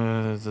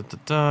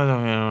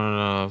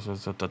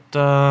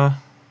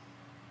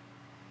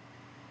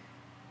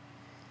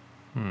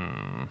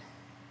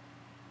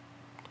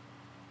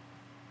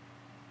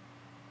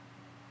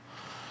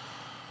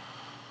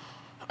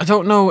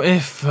don't know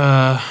if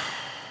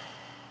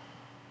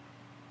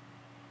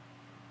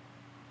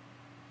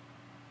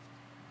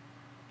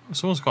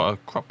someone's got a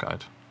crop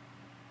guide.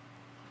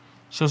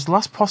 Shows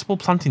last possible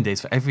planting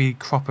dates for every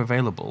crop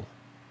available.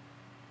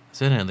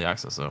 It's in early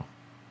access though.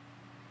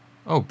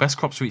 Oh, best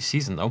crops for each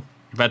season though.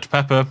 Red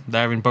pepper,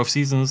 they're in both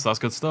seasons. That's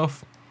good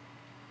stuff.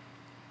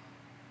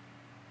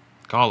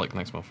 Garlic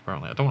next month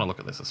apparently. I don't want to look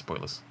at this as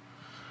spoilers.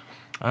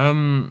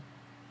 Do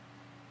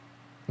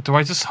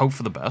I just hope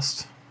for the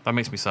best? That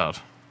makes me sad.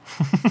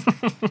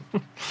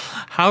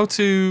 How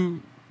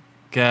to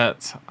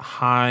get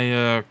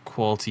higher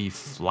quality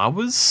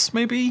flowers,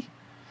 maybe?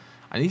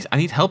 I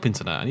need help,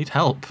 internet. I need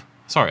help.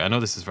 Sorry, I know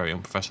this is very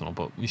unprofessional,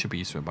 but you should be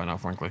used to it by now,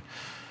 frankly.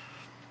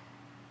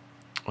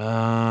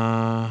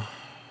 I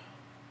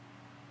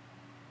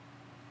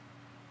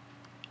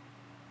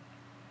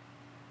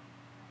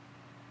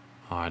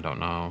don't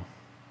know.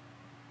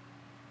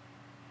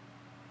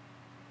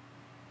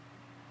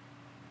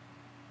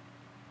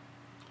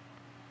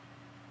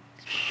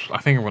 I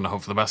think I'm going to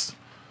hope for the best.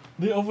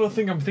 The other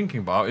thing I'm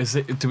thinking about is,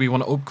 do we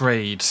want to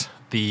upgrade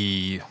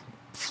the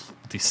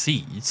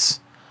seeds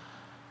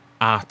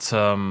at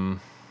the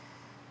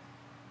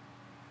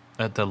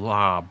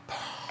lab?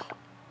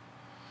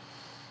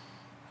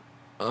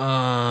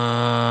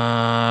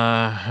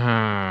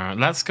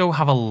 Let's go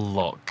have a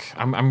look.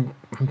 I've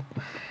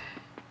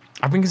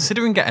been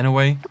considering getting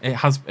away.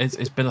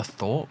 It's been a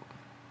thought.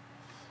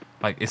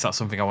 Like, is that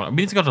something I want? We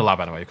need to go to the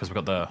lab anyway because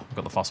we've got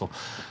the fossil.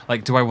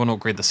 Like, do I want to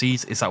upgrade the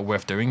seeds? Is that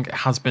worth doing? It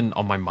has been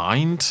on my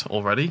mind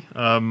already.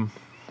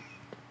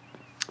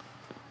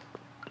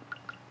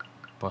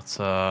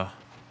 Because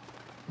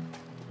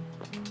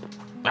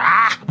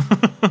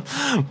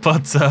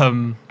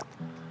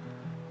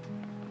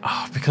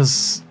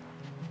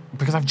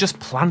I've just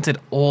planted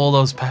all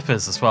those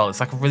peppers as well. It's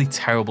like a really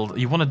terrible...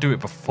 You want to do it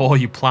before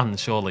you plant,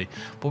 surely.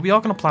 But we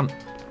are going to plant...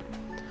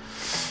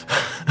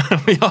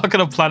 we are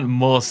going to plant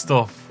more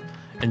stuff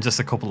in just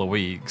a couple of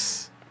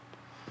weeks.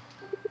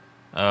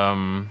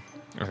 Okay,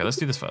 let's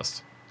do this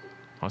first.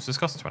 Oh, it's just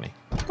cost 20.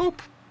 Boop.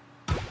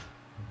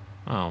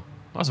 Oh,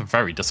 that was a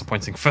very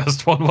disappointing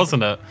first one,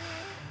 wasn't it?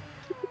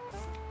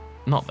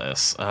 Not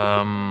this.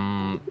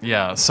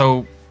 Yeah,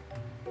 so...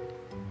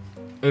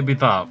 It'd be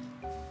that.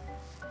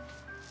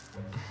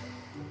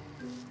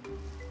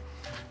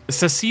 It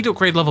says seed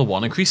upgrade level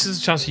 1 increases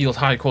the chance to yield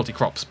high quality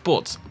crops,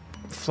 but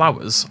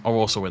flowers are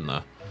also in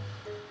there.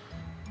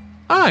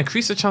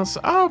 Increase the chance.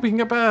 Oh, we can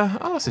get better.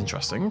 Oh, that's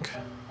interesting.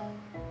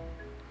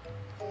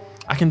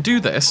 I can do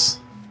this,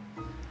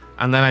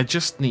 and then I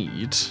just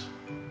need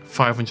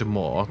 500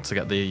 more to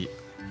get the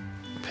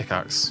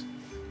pickaxe,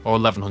 or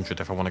 1100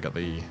 if I want to get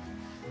the.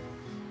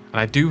 And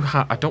I do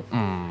have. I don't.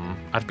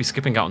 I'd be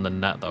skipping out on the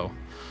net though.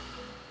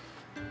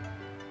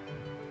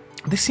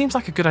 This seems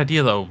like a good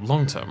idea though,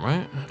 long term,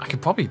 right? I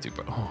could probably do,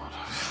 but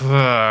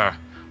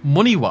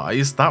money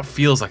wise, that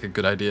feels like a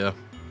good idea.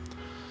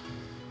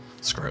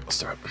 Screw it, let's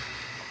do it.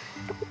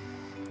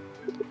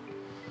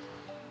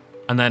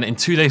 And then in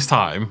 2 days'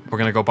 time, we're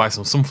going to go buy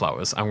some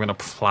sunflowers. I'm going to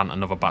plant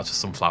another batch of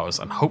sunflowers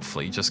and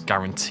hopefully just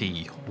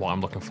guarantee what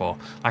I'm looking for.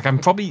 Like,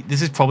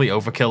 this is probably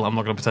overkill. I'm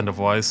not going to pretend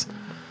otherwise.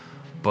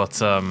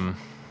 But I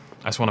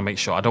just want to make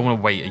sure. I don't want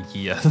to wait a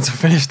year to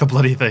finish the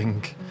bloody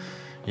thing.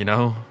 You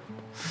know?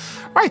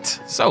 Right,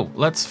 so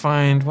let's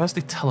find... Where's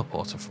the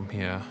teleporter from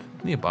here?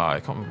 Nearby, I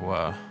can't remember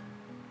where.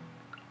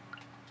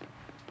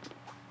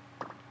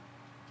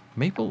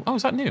 Maple? Oh,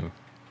 is that new?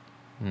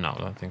 No,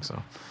 I don't think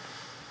so.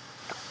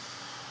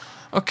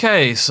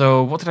 Okay,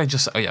 so what did I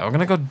just... Oh yeah, I'm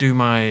going to go do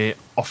my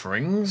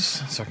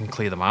offerings so I can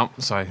clear them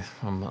out. So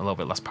I'm a little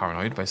bit less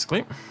paranoid,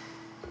 basically.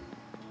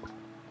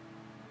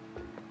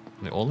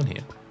 They're all in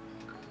here.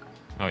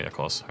 Oh yeah, of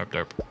course. Hope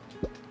dope.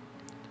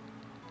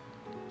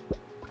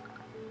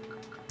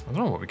 I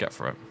don't know what we get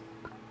for it.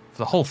 For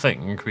the whole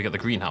thing, we get the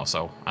greenhouse,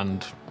 though.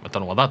 And I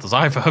don't know what that does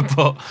either,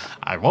 but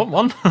I want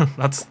one.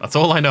 That's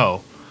all I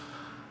know.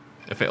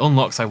 If it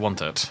unlocks, I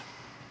want it.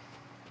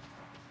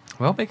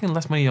 Well, making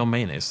less money on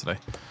mayonnaise today.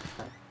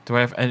 Do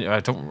I have any...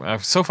 I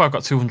don't... so far, I've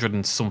got 200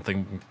 and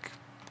something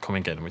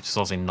coming in, which is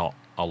obviously not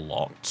a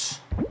lot.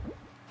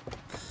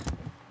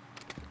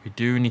 We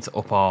do need to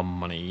up our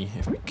money,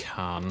 if we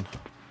can.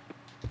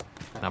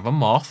 Have a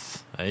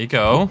moth. There you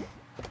go.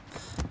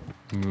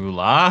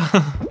 Moolah.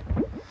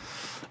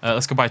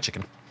 Let's go buy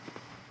chicken.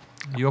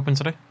 Are you open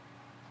today?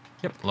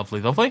 Yep,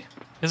 lovely, lovely.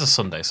 It's a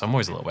Sunday, so I'm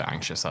always a little bit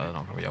anxious that they're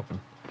not going to be open.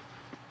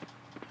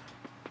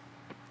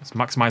 Let's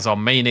maximize our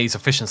mayonnaise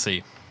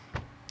efficiency.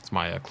 It's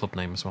my club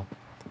name as well.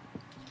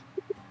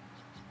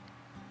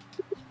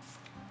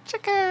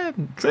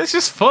 Chicken! It's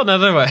just fun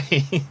anyway.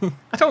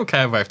 I don't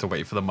care if I have to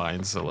wait for the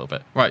mines a little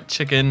bit. Right,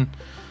 chicken.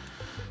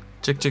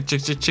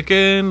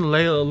 Chicken.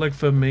 Lay a little leg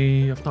for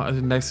me. I've not had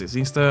it next. It's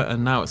Easter,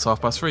 and now it's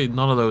 3:30.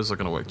 None of those are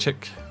going to work.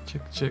 Chicken.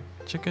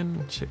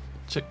 Chicken.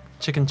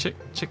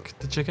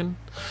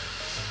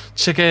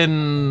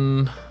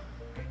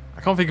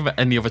 I can't think of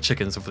any other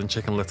chickens other than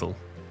Chicken Little.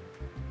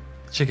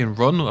 Chicken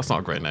Run? That's not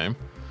a great name.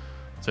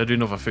 So I do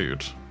another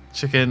food.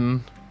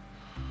 Chicken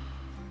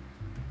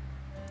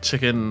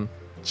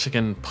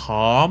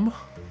Palm.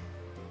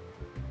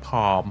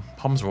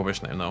 Palm's a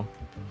rubbish name though.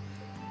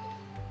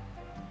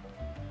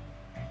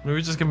 Maybe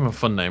we just give him a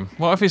fun name.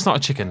 What if it's not a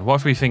chicken? What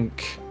if we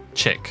think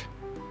chick?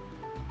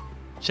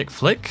 Chick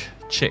flick?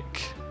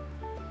 Chick.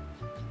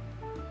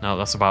 No,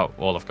 that's about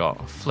all I've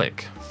got.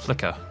 Flick.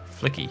 Flicker.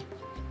 Flicky.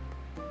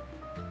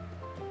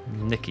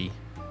 Nicky.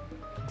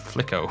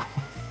 Flicko.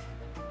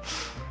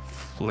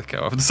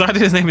 Flicko. I've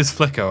decided his name is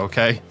Flicko,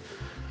 okay?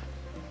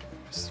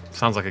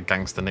 Sounds like a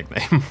gangster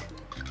nickname.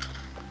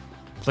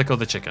 Flicko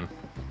the chicken.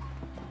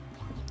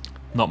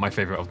 Not my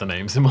favourite of the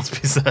names, it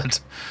must be said.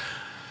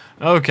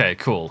 Okay,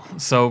 cool.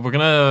 So we're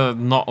gonna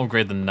not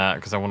upgrade the net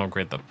because I want to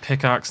upgrade the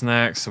pickaxe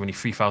next. So we need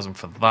 3,000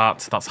 for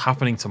that. That's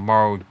happening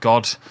tomorrow.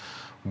 God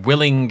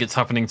willing, it's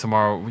happening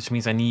tomorrow, which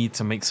means I need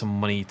to make some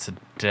money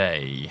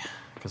today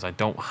because I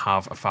don't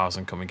have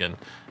 1,000 coming in.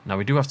 Now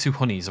we do have 2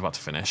 honeys about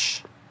to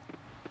finish.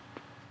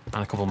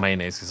 And a couple of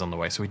mayonnaises on the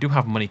way. So we do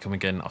have money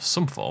coming in of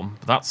some form.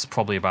 But that's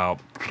probably about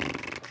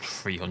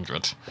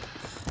 300.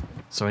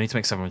 So I need to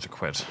make 700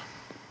 quid.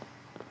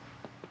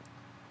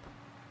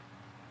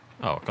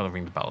 Oh, I've got to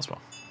ring the bell as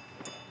well.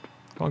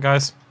 Come on,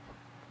 guys.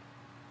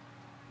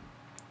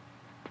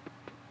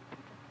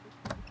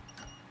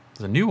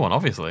 There's a new one,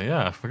 obviously.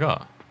 Yeah, I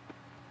forgot.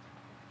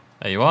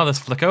 There you are, there's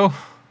Flicko.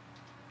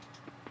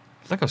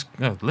 Flicko's,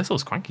 no,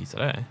 Little's cranky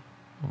today.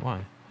 Oh,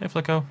 why? Hey,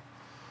 Flicko.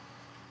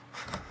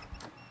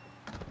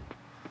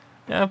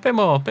 Yeah, a bit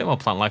more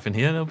plant life in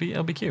here. It'll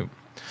be cute.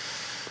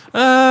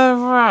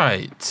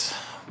 Right.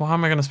 Well, how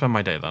am I going to spend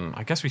my day then?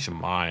 I guess we should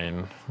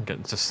mine.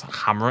 Just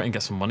hammer it and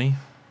get some money.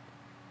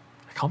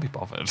 I can't be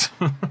bothered.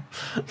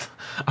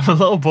 I'm a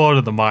little bored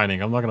of the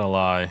mining. I'm not going to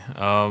lie.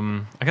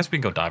 I guess we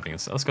can go diving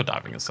instead. Let's go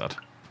diving instead.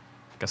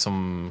 Get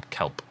some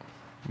kelp.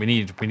 We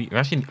need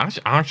actually now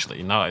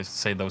that I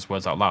say those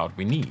words out loud,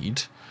 we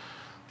need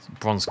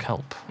bronze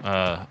kelp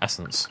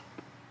essence.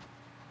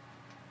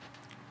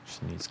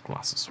 Just needs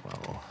glass as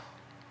well.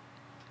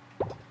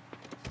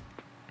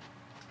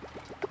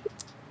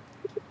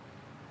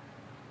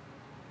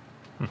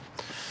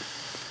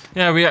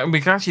 Yeah,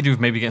 we can actually do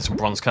maybe get some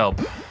bronze kelp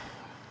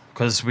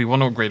because we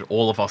want to upgrade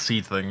all of our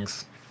seed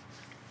things.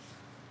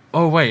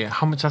 Oh wait,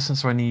 how much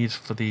essence do I need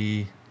for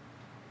the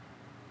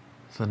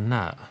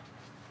net?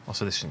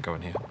 Also, this shouldn't go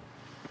in here.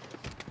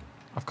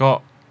 I've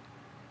got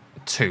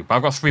 2, but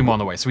I've got 3 more on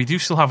the way, so we do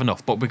still have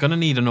enough. But we're gonna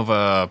need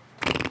another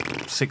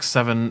 6,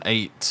 7,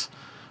 8.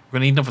 We're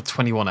gonna need another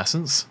 21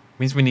 essence.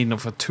 Means we need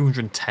another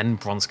 210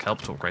 bronze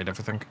kelp to upgrade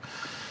everything.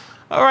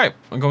 All right,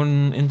 I'm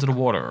going into the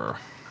water.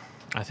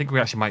 I think we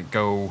actually might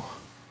go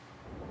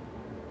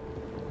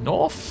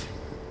north.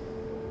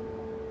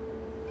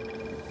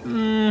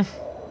 I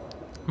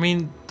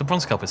mean, the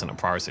bronze kelp isn't a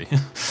priority.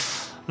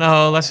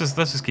 No, let's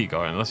just keep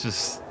going. Let's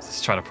just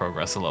try to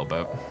progress a little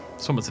bit.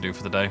 Something to do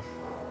for the day.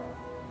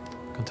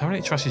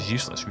 Contaminated trash is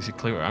useless. We should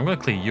clear it. I'm going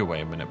to clear you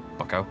away in a minute,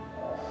 bucko.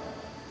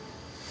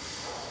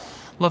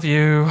 Love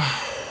you.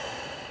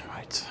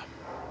 Right.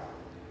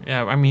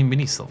 Yeah, I mean, we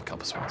need silver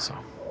kelp as well, so.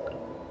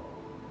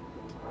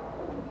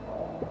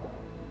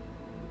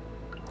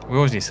 We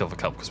always need silver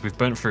kelp because we've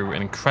burnt through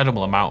an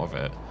incredible amount of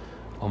it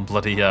on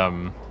bloody,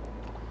 on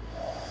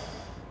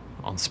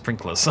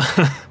sprinklers.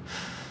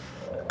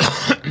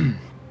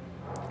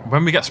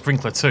 When we get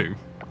Sprinkler 2,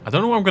 I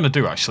don't know what I'm going to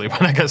do actually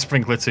when I get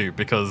Sprinkler 2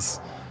 because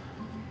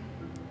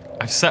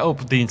I've set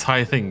up the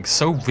entire thing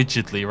so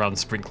rigidly around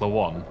Sprinkler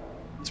 1.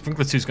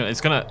 Sprinkler 2 is everything's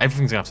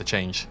going to have to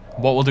change.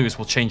 What we'll do is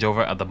we'll change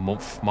over at the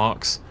month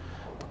marks.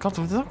 But God,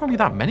 there's not going to be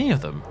that many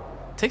of them.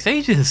 It takes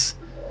ages.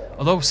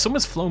 Although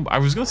summer's flown by. I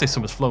was going to say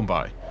summer's flown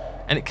by,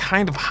 and it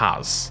kind of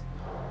has.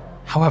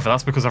 However,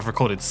 that's because I've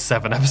recorded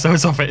 7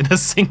 episodes of it in a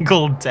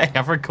single day.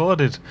 I've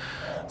recorded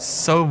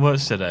so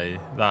much today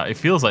that it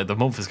feels like the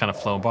month has kind of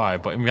flown by,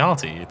 but in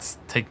reality, it's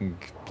taking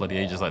bloody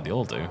ages like they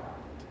all do.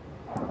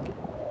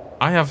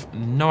 I have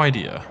no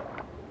idea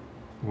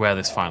where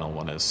this final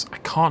one is. I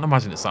can't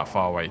imagine it's that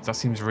far away. That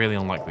seems really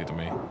unlikely to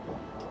me.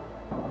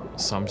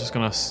 So I'm just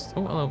gonna...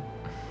 Oh, hello.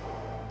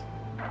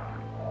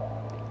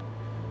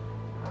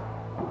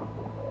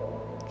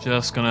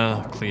 Just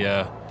gonna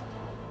clear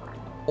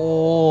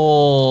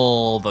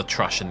all the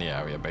trash in the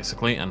area,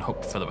 basically, and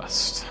hope for the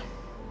best.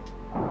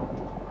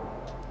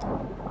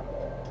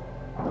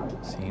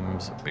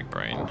 Seems big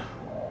brain.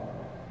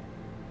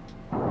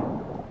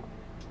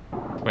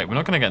 Wait, we're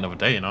not gonna get another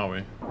day in, are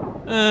we?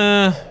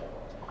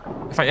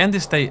 If I end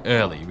this day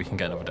early, we can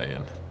get another day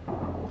in.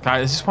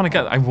 I just want to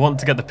get... I want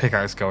to get the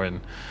pickaxe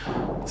going.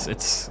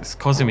 It's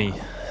causing me...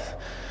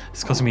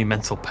 It's causing me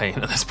mental pain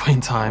at this point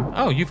in time.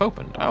 Oh, you've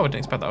opened. Oh, I didn't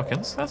expect that. Okay,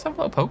 let's have a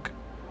little poke.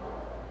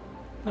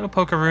 A little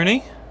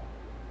poke-a-rooney.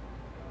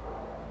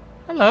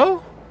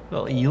 Hello.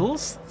 Little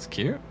eels. That's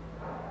cute.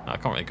 Oh, I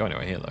can't really go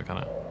anywhere here, though, can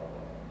I?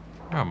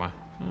 Where am I?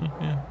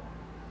 Yeah.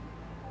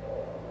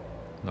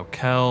 No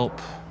kelp.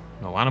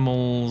 No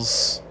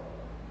animals.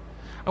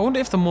 I wonder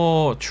if the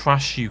more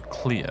trash you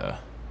clear...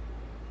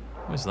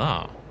 What is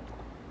that?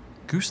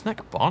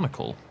 Gooseneck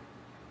barnacle.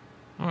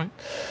 Alright.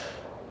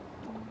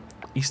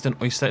 Eastern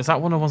oyster. Is that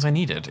one of the ones I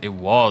needed? It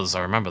was. I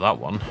remember that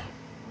one.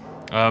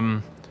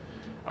 I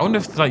wonder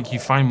if like you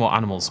find more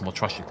animals the more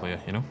trash you clear,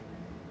 you know?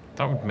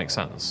 That would make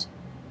sense.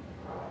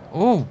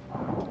 Oh!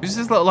 Who's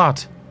this little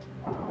lad?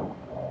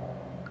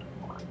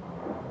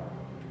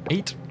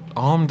 8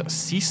 armed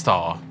sea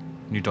star.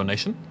 New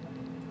donation.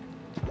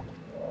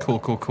 Cool,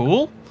 cool,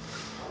 cool.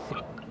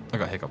 I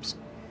got hiccups.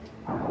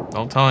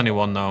 Don't tell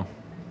anyone, no.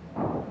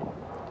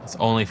 It's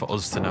only for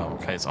us to know,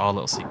 okay? It's our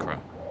little secret.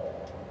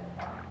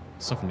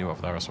 Something new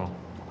over there as well.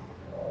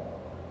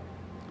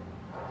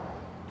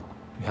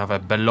 We have a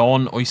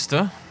Bellon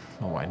oyster.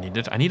 Not what I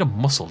needed. I need a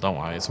mussel, don't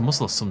I? It's a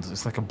mussel of some...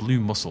 It's like a blue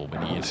mussel we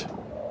need.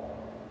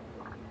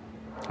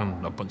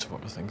 And a bunch of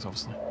other things,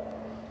 obviously.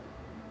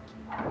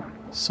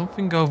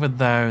 Something over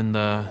there in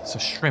the... It's a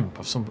shrimp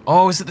of some...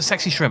 Oh, is it the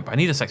sexy shrimp? I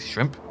need a sexy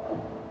shrimp.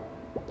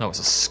 No, it's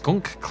a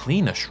skunk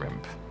cleaner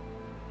shrimp.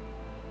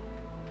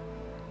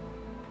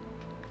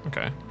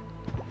 Okay.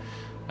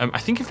 I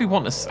think if we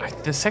want a...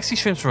 The sexy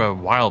shrimps were a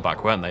while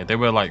back, weren't they? They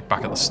were like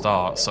back at the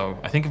start, so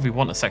I think if we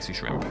want a sexy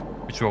shrimp,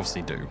 we which we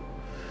obviously do.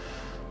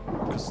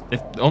 Because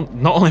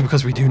not only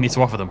because we do need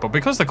to offer them, but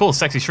because they're called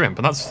sexy shrimp,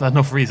 and that's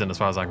enough reason as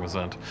far as I'm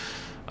concerned.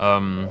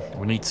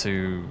 We need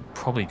to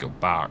probably go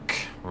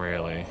back,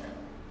 really.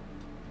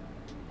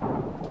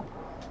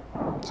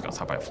 Just got to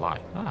tap out fly.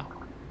 Ah.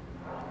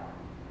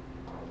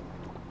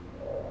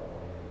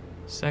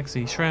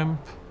 Sexy shrimp.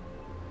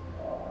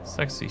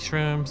 Sexy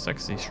shrimp,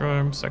 sexy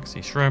shrimp,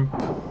 sexy shrimp.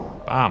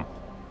 Bam.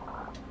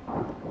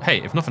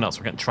 Hey, if nothing else,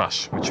 we're getting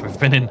trash, which we've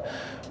been in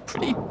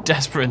pretty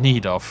desperate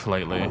need of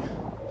lately.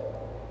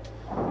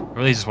 I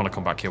really just want to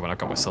come back here when I've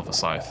got my silver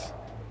scythe.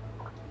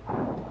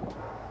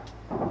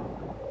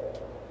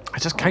 I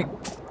just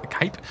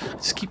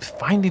keep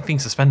finding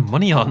things to spend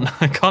money on.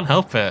 I can't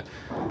help it.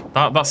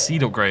 That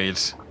seed upgrade,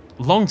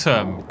 long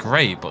term,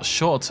 great, but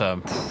short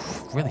term,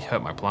 really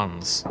hurt my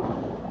plans.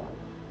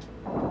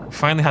 We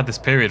finally had this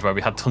period where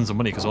we had tons of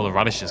money because all the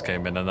radishes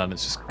came in, and then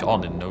it's just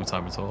gone in no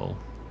time at all.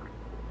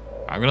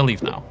 I'm going to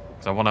leave now,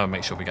 because I want to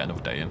make sure we get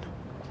another day in.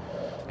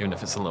 Even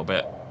if it's a little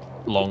bit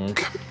long.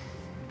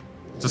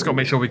 Just got to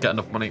make sure we get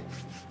enough money.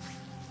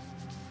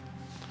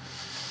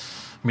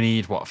 We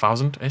need, what,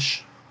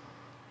 1,000-ish?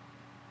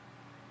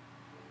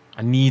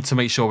 I need to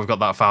make sure we've got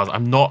that 1,000.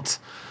 I'm not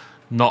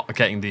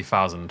getting the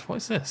 1,000. What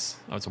is this?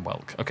 Oh, it's a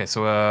whelk. Okay,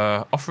 so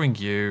offering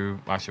you...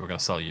 Actually, we're going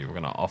to sell you. We're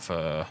going to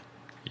offer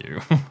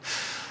you.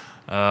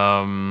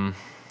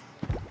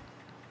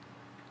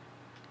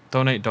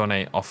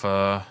 Donate,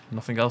 offer.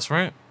 Nothing else,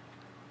 right?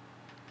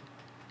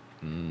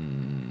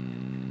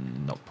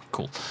 Nope.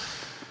 Cool.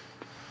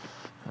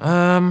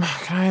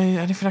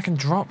 Anything I can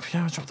drop?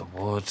 Yeah, I'll drop the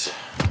wood.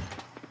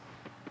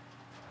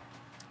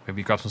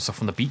 Maybe grab some stuff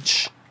from the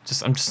beach.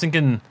 I'm just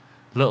thinking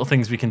little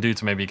things we can do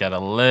to maybe get a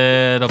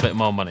little bit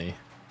more money.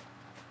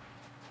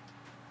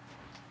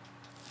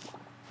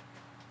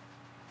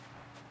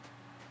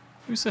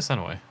 Who's this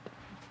anyway?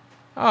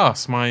 Oh,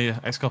 it's my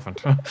ex-girlfriend.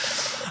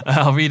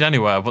 I'll read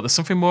anywhere, but there's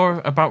something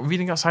more about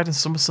reading outside in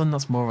summer sun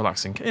that's more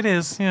relaxing. It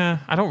is, yeah.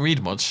 I don't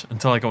read much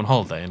until I go on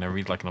holiday, and I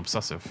read like an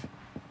obsessive.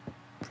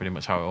 Pretty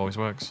much how it always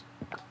works.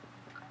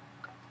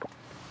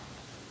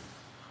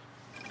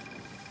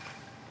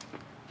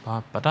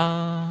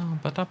 Ba-ba-da,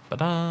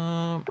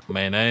 ba-da-ba-da.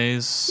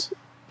 Mayonnaise.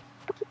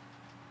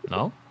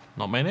 No?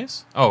 Not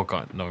mayonnaise? Oh,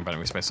 God. No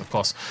inventory space, of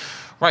course.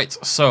 Right,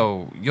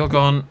 so you're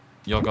gone.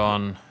 You're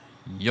gone.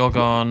 You're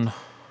gone.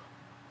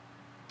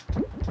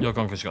 You're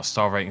gone because you got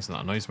star ratings and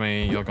that annoys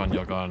me. You're gone,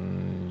 you're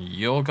gone.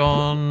 You're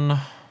gone.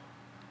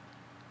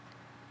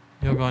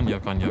 You're gone, you're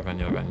gone, you're gone,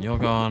 you're gone, you're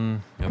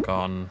gone. You're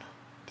gone.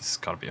 This has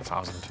got to be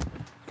 1,000.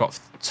 We've got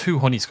 2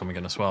 honeys coming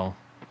in as well.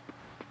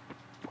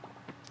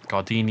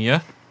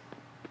 Gardenia.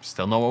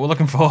 Still not what we're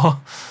looking for.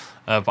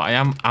 But I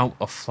am out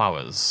of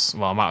flowers.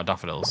 Well, I'm out of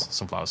daffodils.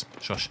 Sunflowers.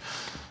 Shush.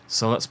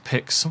 So let's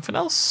pick something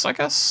else, I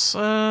guess.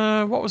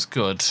 What was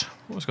good?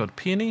 What was good?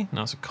 Peony?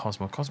 No, it's a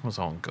Cosmo. Cosmos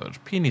aren't good.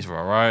 Peonies were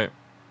alright.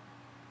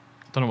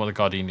 Don't know what the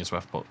gardenia's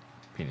worth, but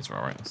peonies were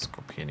alright. Let's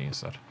go peony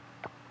instead.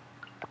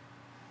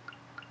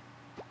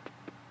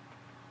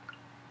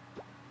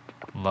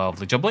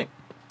 Lovely jubbly.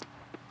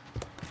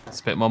 It's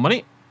a bit more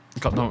money.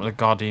 Got no what the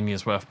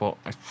gardenia's worth, but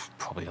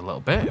probably a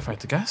little bit if I had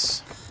to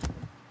guess.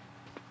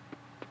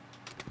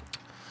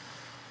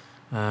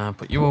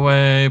 Put you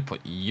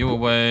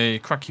away,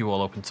 crack you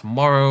all open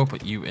tomorrow,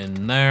 put you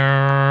in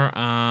there,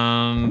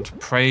 and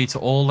pray to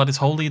all that is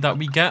holy that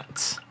we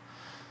get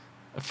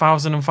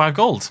 1,005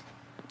 gold.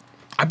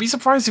 I'd be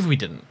surprised if we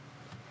didn't.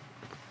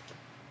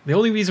 The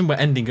only reason we're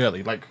ending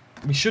early, like,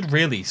 we should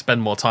really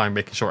spend more time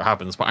making sure it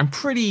happens, but I'm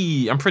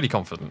pretty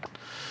confident.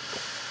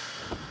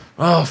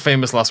 Oh,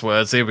 famous last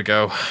words, here we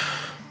go.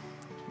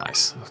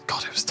 Nice.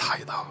 God, it was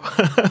tight though.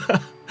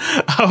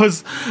 I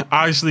was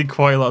actually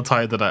quite a lot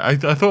tired today. I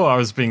thought I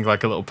was being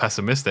like a little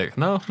pessimistic.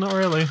 No, not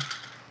really.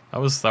 That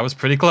was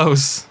pretty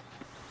close.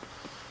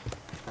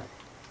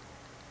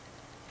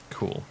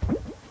 Cool.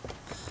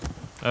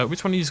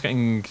 Which one are you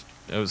getting?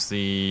 It was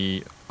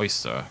the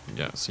oyster.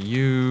 Yeah, so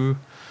you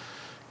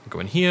go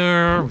in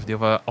here with the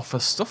other offer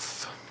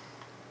stuff.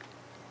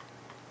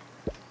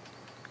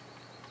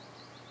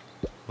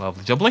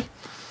 Lovely jubbly.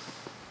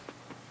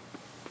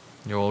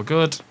 You're all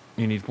good.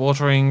 You need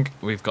watering.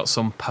 We've got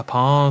some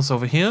papas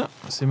over here,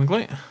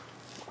 seemingly.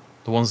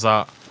 The ones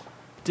that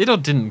did or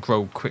didn't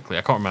grow quickly,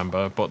 I can't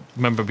remember, but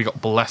remember we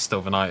got blessed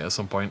overnight at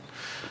some point.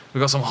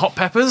 We've got some hot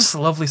peppers,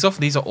 lovely stuff.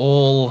 These are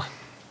all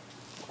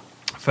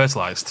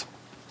fertilized.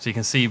 So you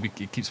can see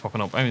it keeps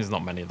popping up. I mean, there's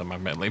not many of them,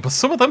 admittedly, but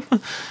some of them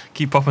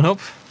keep popping up.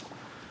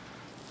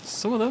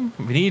 Some of them.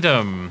 We need,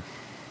 I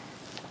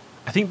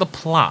think the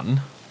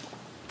plan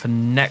for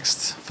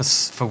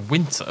for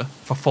winter,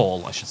 for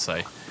fall, I should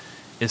say,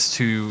 is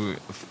to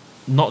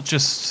not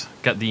just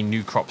get the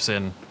new crops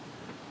in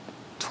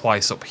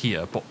twice up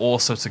here, but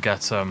also to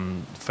get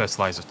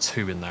fertilizer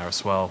 2 in there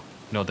as well.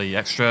 You know, the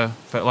extra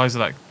fertilizer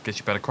that gets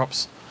you better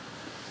crops.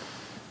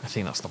 I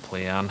think that's the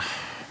plan.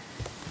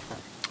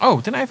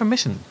 Oh, didn't I have a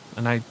mission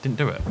and I didn't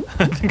do it?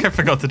 I think I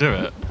forgot to do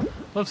it.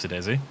 Oopsie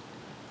daisy.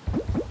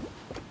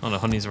 Oh no,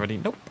 honey's already.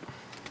 Nope.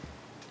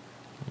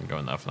 You can go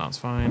in there for that, it's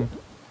fine.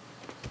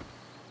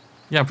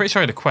 Yeah, I'm pretty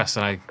sure I had a quest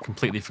and I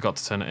completely forgot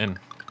to turn it in.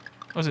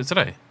 Oh, is it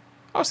today?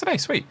 Oh, it's today.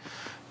 Sweet.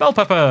 Bell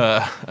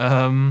pepper.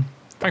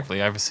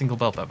 Thankfully, I have a single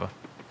bell pepper.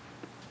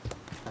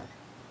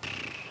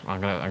 I'm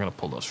gonna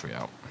pull those three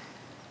out.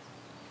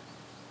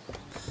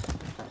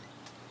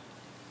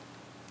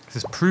 This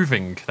is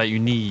proving that you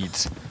need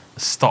a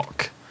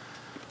stock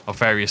of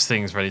various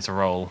things ready to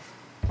roll.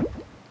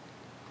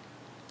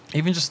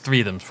 Even just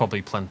 3 of them is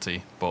probably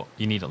plenty, but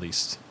you need at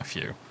least a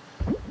few.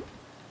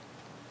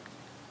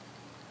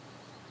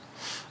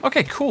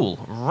 Okay,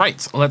 cool.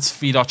 Right, let's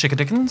feed our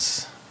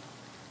chickadickens.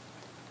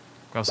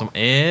 Grab some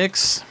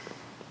eggs.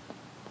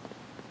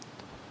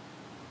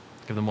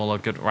 Give them all a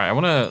good... Right, I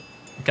want to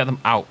get them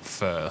out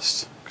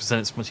first, because then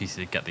it's much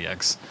easier to get the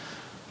eggs.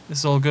 This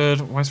is all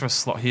good. Why is there a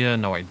slot here?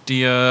 No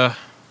idea.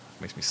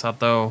 Makes me sad,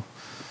 though.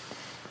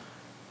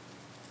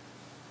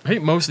 I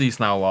think most of these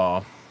now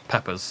are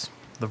peppers.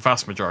 The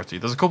vast majority.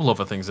 There's a couple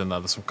other things in there.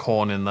 There's some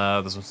corn in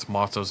there. There's some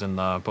tomatoes in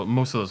there. But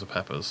most of those are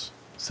peppers.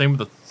 Same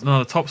with the... No,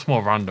 the top's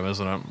more random,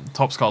 isn't it? The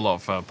top's got a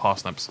lot of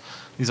parsnips.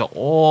 These are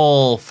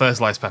all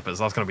fertilized peppers.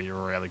 That's going to be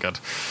really good.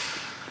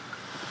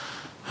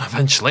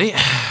 Eventually.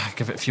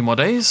 Give it a few more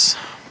days.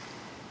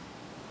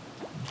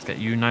 Let's get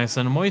you nice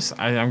and moist.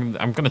 I'm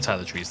going to tear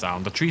the trees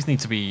down. The trees need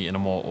to be in a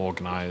more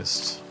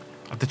organized...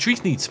 The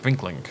trees need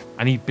sprinkling.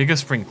 I need bigger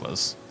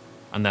sprinklers.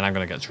 And then I'm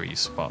going to get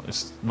trees. But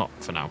it's not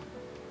for now.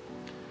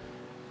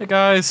 Hey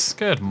guys.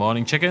 Good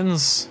morning,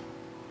 chickens.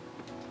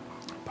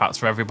 Pats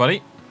for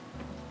everybody.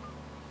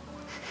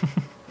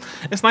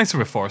 It's nicer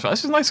with 4. It's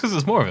just nice because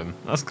there's more of them.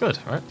 That's good,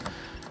 right?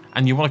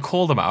 And you want to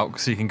call them out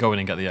so you can go in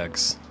and get the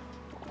eggs.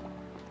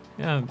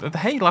 Yeah, the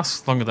hay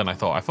lasts longer than I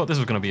thought. I thought this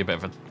was going to be a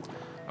bit of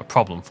a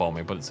problem for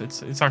me, but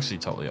it's actually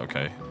totally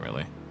okay,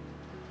 really.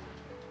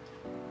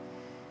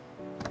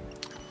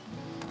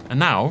 And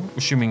now,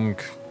 assuming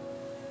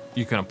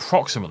you can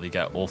approximately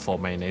get all 4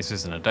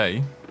 mayonnaises in a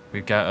day,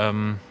 we get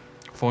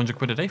 400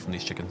 quid a day from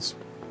these chickens,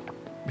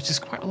 which is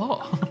quite a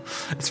lot.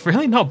 It's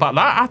really not bad.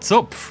 That adds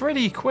up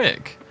pretty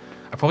quick.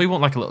 I probably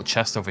want like a little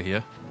chest over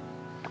here.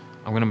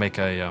 I'm gonna make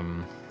a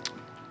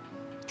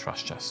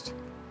trash chest.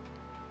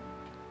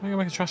 I'm gonna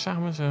make a trash chest. How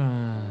much?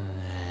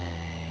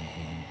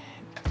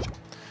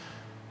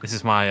 This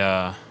is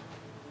my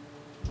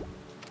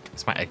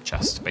it's my egg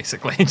chest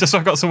basically, just so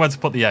I've got somewhere to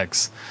put the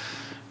eggs.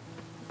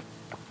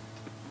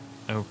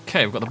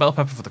 Okay, we've got the bell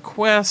pepper for the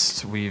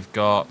quest. We've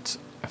got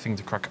a thing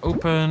to crack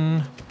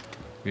open.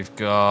 We've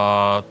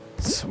got...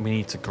 We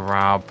need to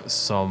grab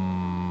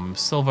some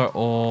silver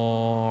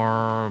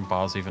ore,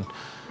 bars even.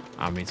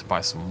 And we need to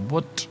buy some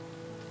wood.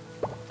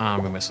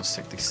 And we may as well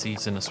stick these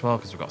seeds in as well,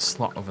 because we've got a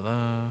slot over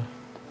there.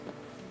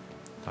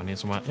 Down here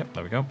somewhere. Yep,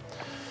 there we go.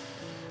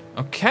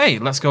 Okay,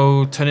 let's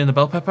go turn in the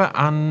bell pepper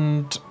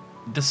and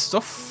this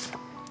stuff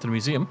to the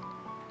museum.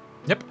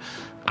 Yep.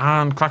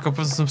 And crack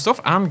open some stuff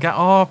and get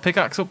our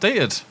pickaxe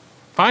updated.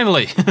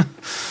 Finally.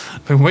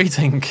 Been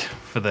waiting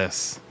for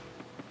this.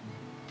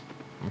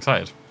 I'm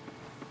excited.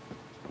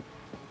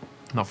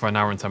 Not for an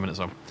hour and 10 minutes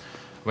though.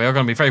 We are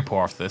going to be very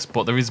poor after this,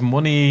 but there is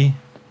money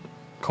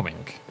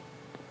coming.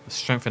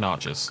 Strength in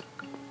archers,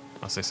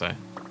 as they say.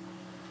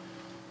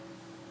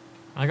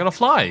 I got to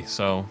fly,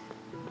 so,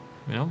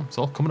 you know, it's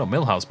all coming up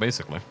Millhouse,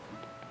 basically.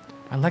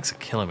 My legs are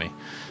killing me.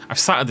 I've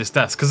sat at this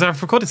desk, because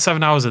I've recorded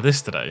 7 hours of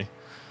this today.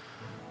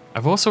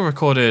 I've also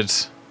recorded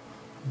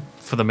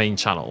for the main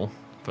channel,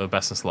 for the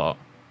best in slot.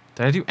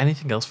 Did I do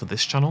anything else for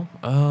this channel?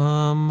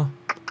 I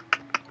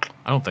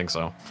don't think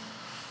so.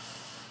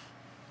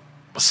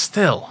 But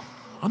still.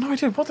 Oh no, I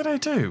did. What did I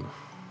do?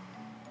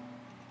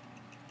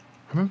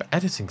 I remember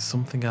editing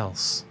something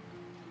else.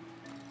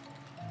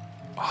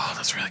 Oh,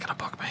 that's really gonna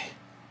bug me.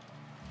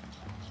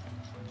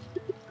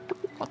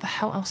 What the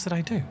hell else did I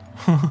do?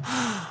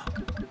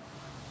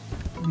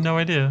 No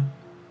idea.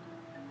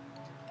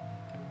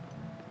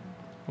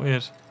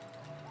 Weird.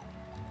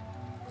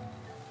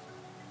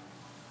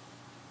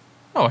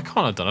 Oh, I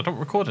can't have done. I don't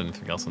record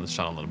anything else on this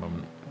channel at the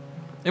moment.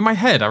 In my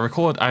head,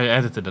 I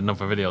edited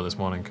another video this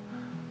morning.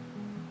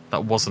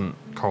 That wasn't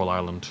Coral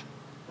Island.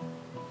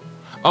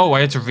 Oh,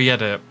 I had to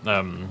re-edit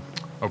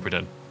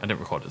Obridin. I didn't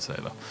record it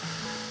today, though.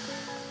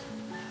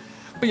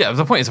 But yeah,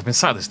 the point is I've been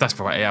sat at this desk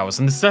for about 8 hours,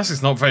 and this desk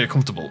is not very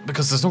comfortable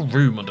because there's no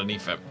room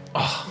underneath it.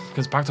 Oh,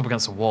 because it's backed up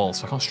against the wall,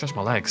 so I can't stretch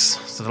my legs.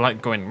 So they're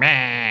like going,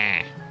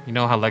 meh. You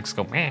know how legs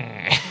go,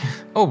 meh.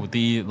 Oh,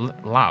 the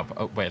lab.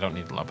 Oh, wait, I don't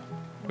need the lab. Do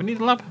we need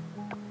the lab?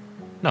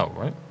 No,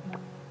 right?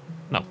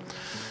 No.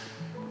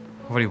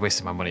 I've already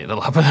wasted my money at the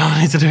lab, and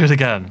I need to do it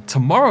again.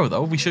 Tomorrow,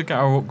 though, we should get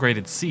our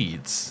upgraded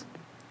seeds.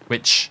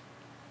 Which,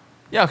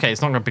 yeah, okay,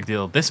 it's not a big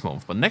deal this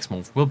month, but next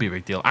month will be a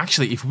big deal.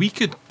 Actually, if we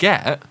could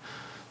get,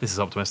 this is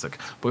optimistic,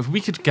 but if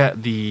we could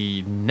get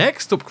the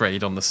next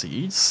upgrade on the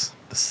seeds,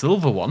 the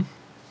silver one,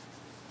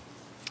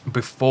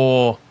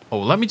 before, oh,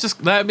 let me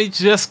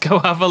just go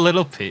have a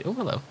little pee. Oh,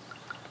 hello.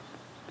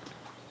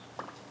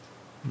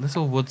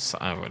 Little woods,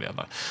 I already had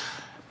that.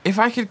 If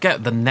I could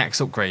get the next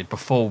upgrade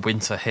before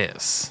winter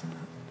hits,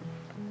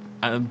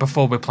 and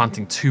before we're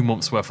planting 2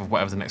 months worth of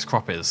whatever the next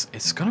crop is,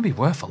 it's going to be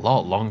worth a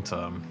lot long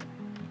term.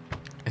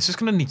 It's just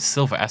going to need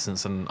silver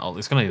essence, and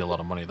it's going to need a lot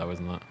of money, though,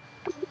 isn't it?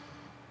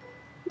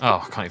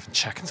 Oh, I can't even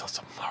check until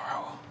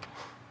tomorrow.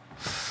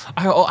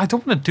 I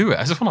don't want to do it.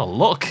 I just want to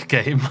look,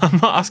 game. I'm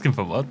not asking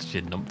for much,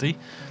 you numpty.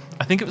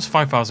 I think it was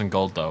 5,000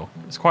 gold, though.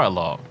 It's quite a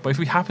lot. But if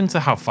we happen to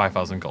have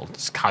 5,000 gold,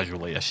 just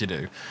casually, as you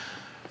do,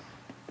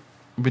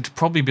 we'd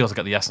probably be able to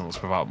get the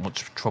essence without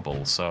much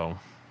trouble, so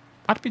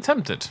I'd be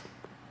tempted.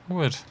 I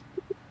would.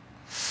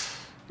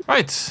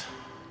 Right.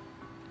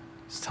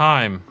 It's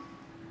time.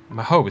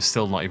 My hoe is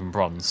still not even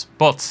bronze,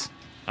 but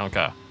I don't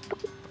care.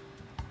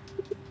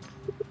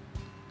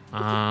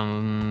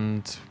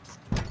 And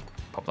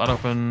pop that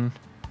open.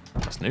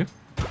 That's new.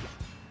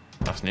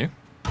 That's new.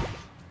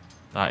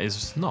 That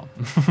is not.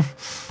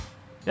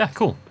 Yeah,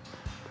 cool.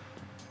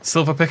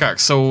 Silver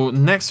pickaxe. So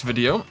next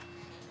video.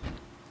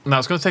 Now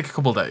it's going to take a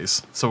couple of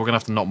days, so we're going to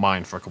have to not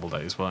mine for a couple of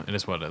days, but it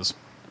is what it is.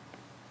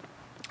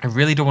 I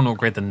really don't want to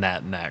upgrade the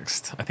net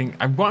next. I think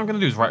what I'm going to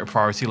do is write a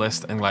priority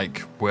list and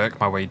like work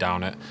my way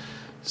down it.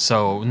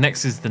 So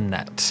next is the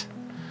net,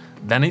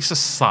 then it's the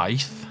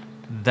scythe,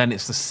 then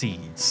it's the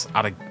seeds.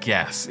 At a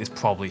guess is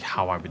probably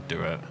how I would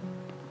do it.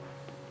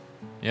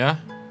 Yeah?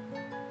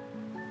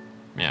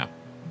 Yeah.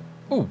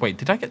 Oh, wait,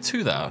 did I get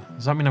 2 there?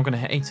 Does that mean I'm going to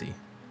hit 80? Does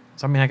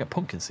that mean I get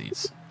pumpkin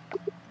seeds?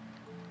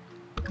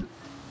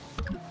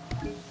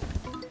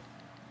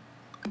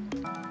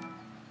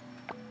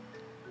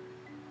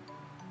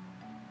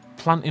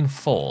 Plant in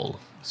fall.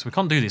 So we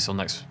can't do these till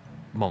next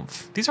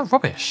month. These are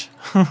rubbish.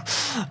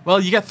 Well,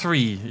 you get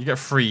 3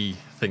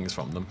 things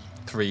from them.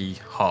 3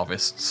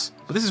 harvests.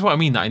 But this is what I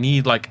mean, that I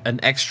need like an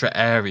extra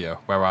area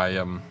where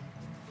I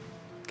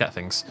get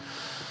things.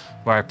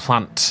 Where I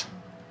plant.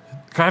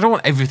 Because I don't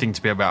want everything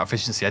to be about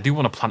efficiency. I do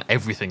want to plant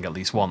everything at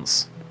least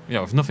once. You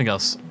know, if nothing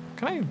else.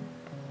 Can I?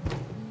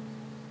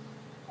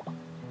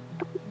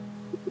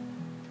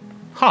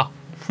 Huh.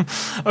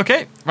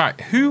 Okay, right.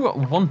 Who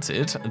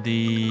wanted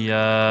the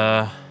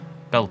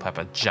bell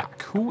pepper?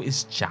 Jack. Who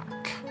is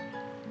Jack?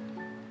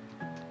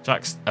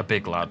 Jack's a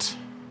big lad.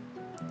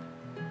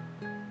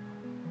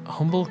 A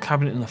humble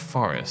cabinet in the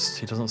forest.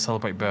 He doesn't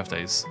celebrate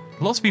birthdays.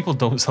 Lots of people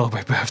don't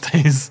celebrate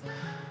birthdays.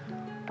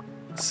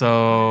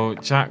 So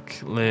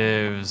Jack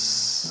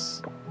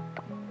lives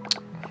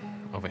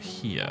over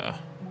here.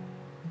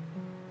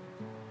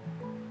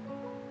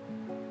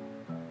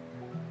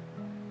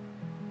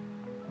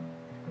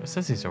 It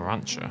says he's a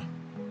rancher.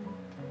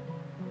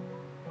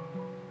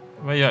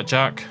 Where you at,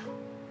 Jack?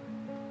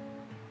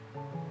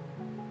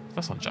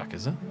 That's not Jack,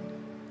 is it?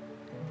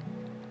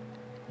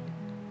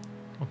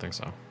 I don't think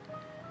so.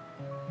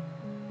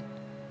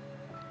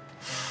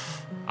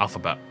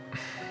 Alphabet.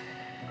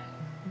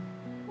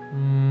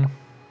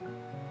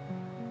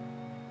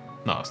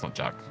 No, it's not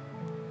Jack.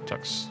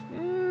 Jack's...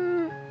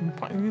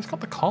 he's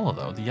got the collar,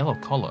 though. The yellow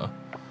collar.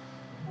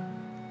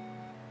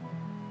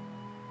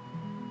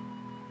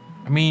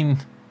 I mean...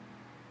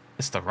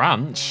 It's the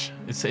ranch.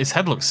 His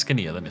head looks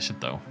skinnier than it should,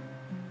 though.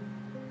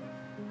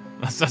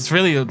 That's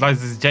really... Like,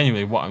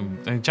 genuinely what I'm...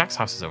 I mean, Jack's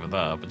house is over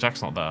there, but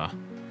Jack's not there.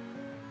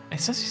 It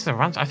says he's the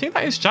ranch. I think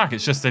that is Jack.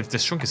 It's just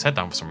they've shrunk his head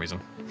down for some reason.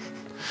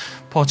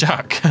 Poor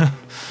Jack.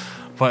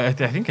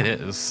 But I think it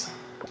is.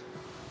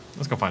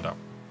 Let's go find out.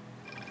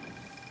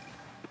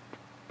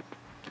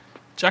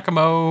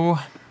 Giacomo.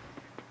 I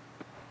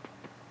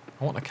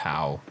want a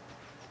cow.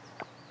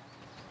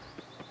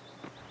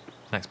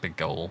 Next big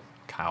goal.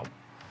 Cow.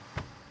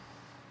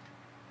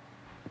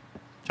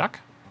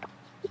 Jack?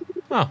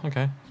 Oh,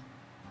 okay.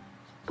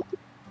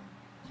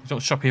 You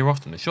don't shop here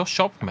often. It's your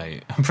shop,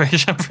 mate. I'm pretty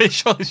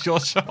sure it's your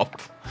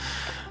shop.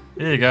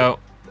 Here you go.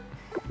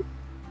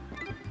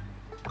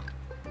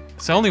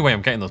 It's the only way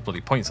I'm getting those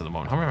bloody points at the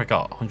moment. How many have I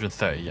got?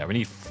 130. Yeah, we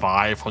need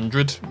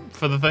 500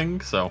 for the thing.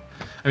 So,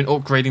 I mean,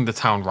 upgrading the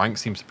town rank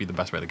seems to be the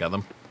best way to get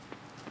them.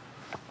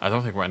 I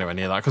don't think we're anywhere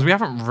near that because we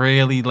haven't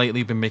really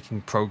lately been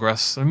making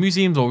progress. The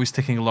museum's always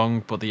ticking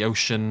along, but the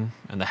ocean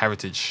and the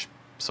heritage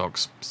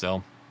sucks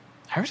still.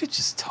 Heritage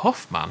is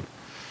tough, man.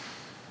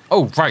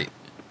 Oh, right.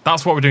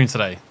 That's what we're doing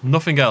today.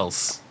 Nothing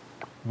else.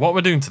 What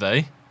we're doing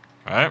today,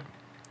 right,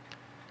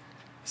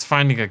 is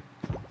finding a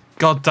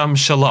goddamn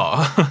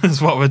shallot is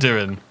what we're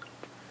doing.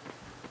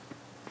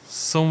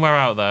 Somewhere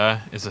out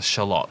there is a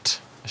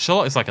shallot. A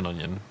shallot is like an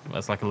onion.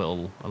 It's like a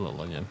little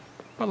onion.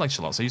 I like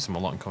shallots. I use them a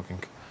lot in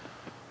cooking.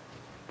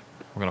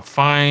 We're gonna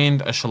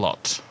find a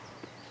shallot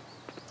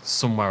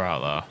somewhere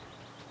out there.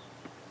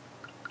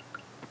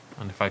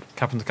 And if I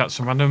happen to catch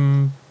some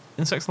random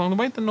insects along the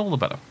way, then all the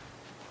better.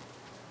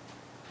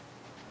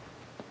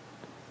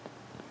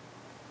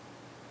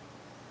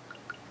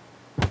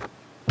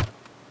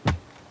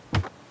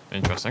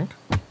 Interesting.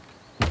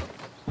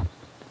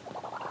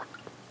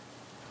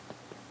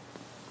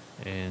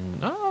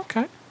 Oh,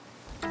 okay.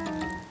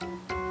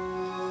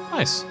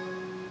 Nice.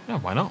 Yeah,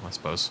 why not, I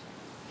suppose.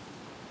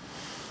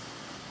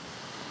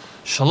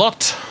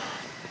 Shallot.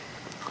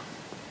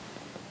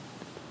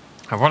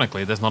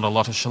 Ironically, there's not a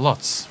lot of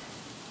shallots.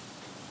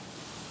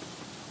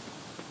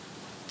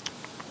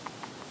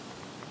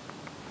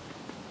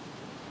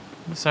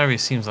 This area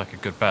seems like a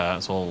good bet.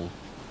 It's all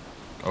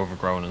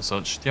overgrown and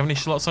such. Do you have any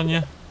shallots on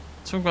you?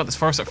 Something about this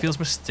forest that feels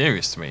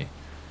mysterious to me.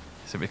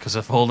 Is it because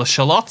of all the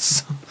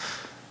shallots?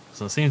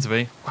 Doesn't seem to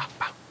be.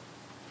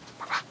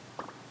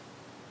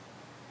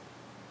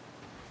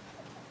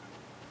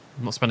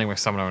 I'm not spending my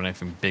stamina on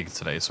anything big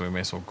today, so we may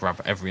as well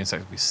grab every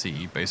insect we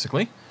see,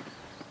 basically.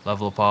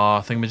 Level up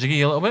our thingamajiggy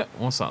a little bit.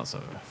 What's that? It's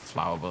a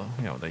flower, but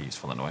you know, they're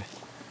useful anyway.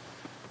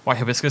 White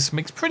hibiscus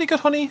makes pretty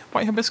good honey.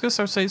 White hibiscus,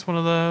 I would say, is one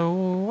of the...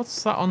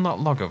 What's that on that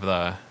log over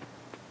there?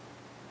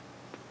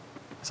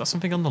 Is that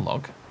something on the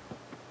log?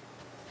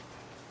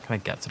 Can I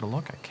get to the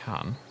log? I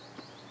can.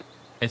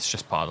 It's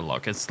just part of the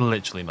log. It's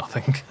literally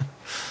nothing.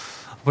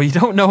 But you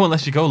don't know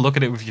unless you go look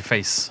at it with your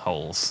face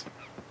holes.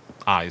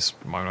 Eyes,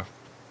 I might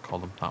call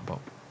them that, but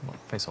what,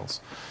 face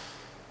holes.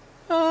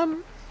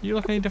 You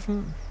look any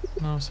different?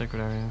 No,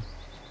 sacred area.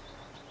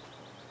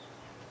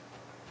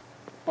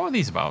 What are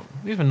these about?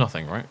 These are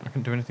nothing, right? I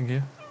can't do anything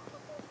here.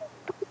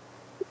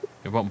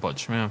 It won't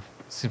budge. Yeah,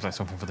 seems like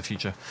something for the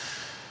future.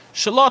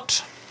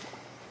 Shallot!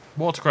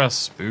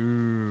 Watercress.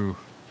 Boo.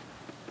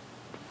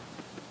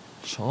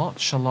 Shallot,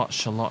 shallot,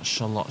 shallot,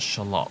 shallot,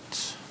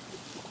 shallot.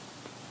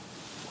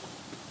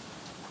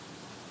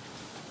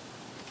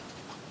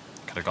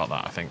 Could have got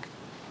that, I think.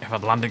 If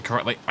I'd landed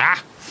correctly.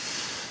 Ah!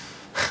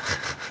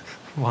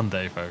 One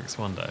day, folks,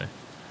 one day.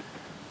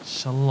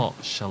 Shallot,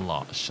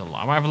 shallot, shallot.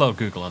 I might have a little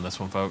Google on this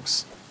one,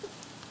 folks.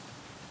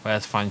 Where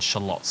to find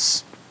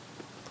shallots.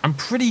 I'm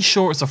pretty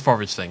sure it's a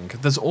forage thing.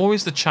 There's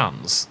always the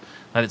chance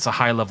that it's a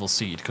high level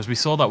seed, because we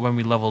saw that when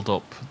we leveled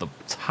up the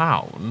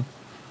town.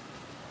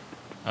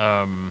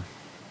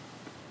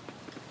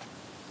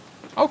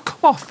 Oh, come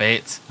off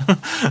it.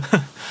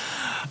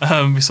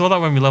 We saw that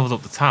when we leveled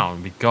up the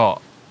town, we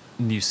got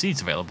new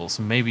seeds available,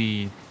 so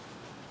maybe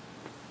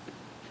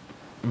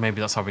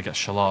that's how we get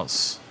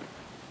shallots.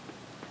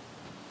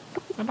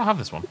 I don't have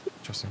this one.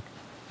 Interesting.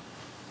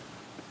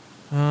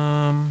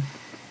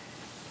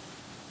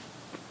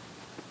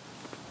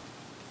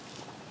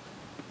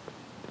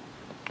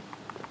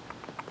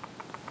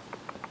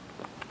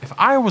 If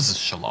I was a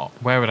shallot,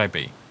 where would I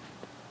be?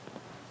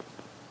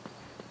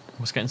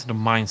 Let's get into the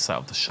mindset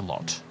of the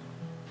shallot.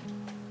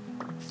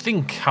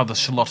 Think how the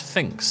shallot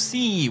thinks.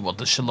 See what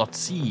the shallot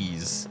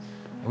sees.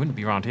 I wouldn't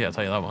be around here, I'll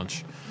tell you that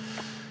much.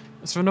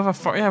 Is there another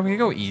yeah, we can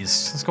go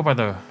east. Let's go by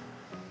the...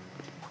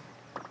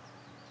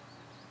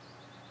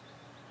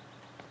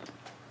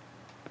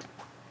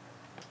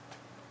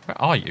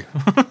 Where are you?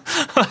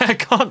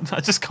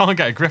 I just can't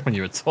get a grip on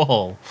you at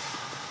all.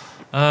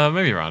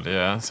 Maybe around here.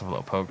 Let's have a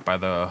little poke by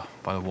the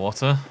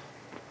water.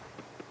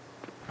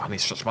 I need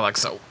to stretch my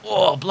legs so...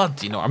 Oh,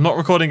 bloody no. I'm not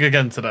recording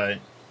again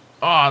today.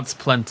 Oh, it's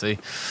plenty.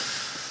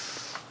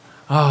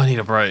 Oh, I need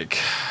a break.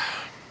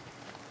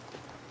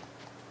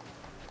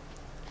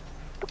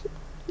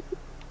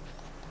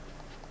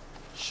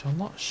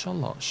 Shallot,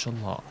 shallot,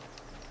 shallot.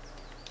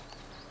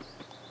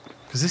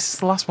 Because this is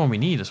the last one we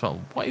need as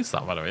well. What is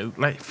that, by the way?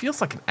 Like, it feels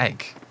like an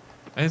egg.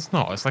 It's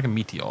not. It's like a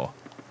meteor. Or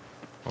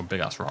a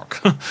big-ass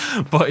rock.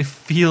 But it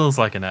feels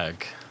like an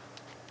egg.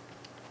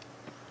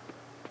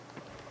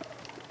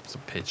 It's a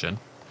pigeon.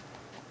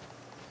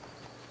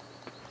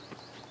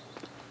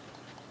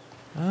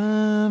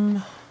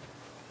 I'm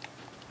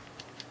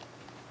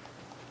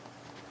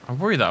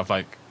worried that I've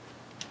like...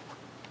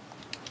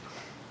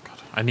 God,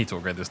 I need to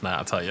upgrade this net,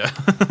 I tell you.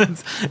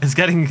 it's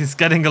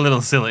getting a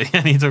little silly.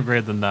 I need to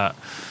upgrade the net.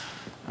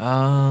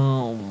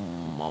 I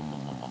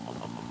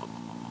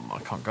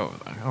can't go over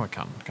there. Oh, I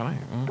can. Can I?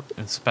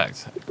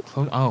 Inspect.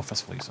 Close. Oh,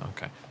 festival user.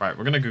 Okay. Right,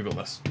 we're going to Google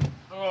this.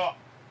 What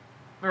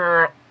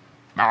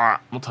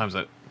time is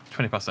it?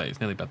 20 past 8. It's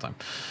nearly bedtime.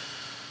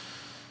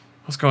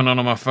 What's going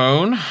on my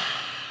phone?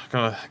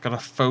 Got a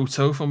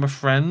photo from a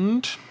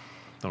friend.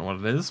 Don't know what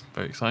it is.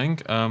 Very exciting.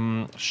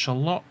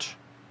 Shallot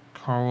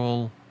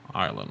Coral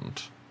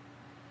Island.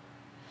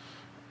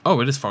 Oh,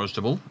 it is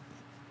forageable.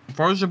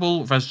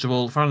 Forageable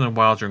vegetable found in the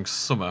wild during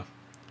summer.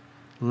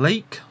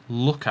 Lake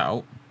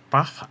Lookout.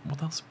 Bath.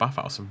 What else?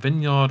 Bathhouse.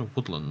 Vineyard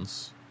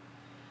Woodlands.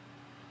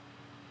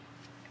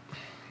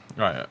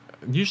 Right.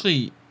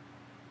 Usually.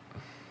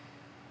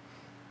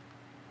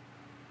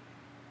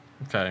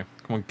 Okay.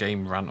 Come on,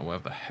 Game Rant or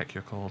whatever the heck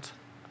you're called.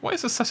 What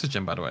is a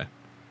sessagen, by the way?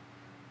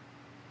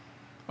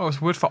 Oh, it's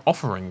a word for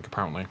offering,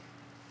 apparently.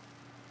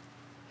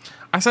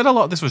 I said a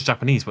lot of this was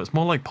Japanese, but it's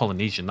more like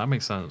Polynesian. That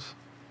makes sense.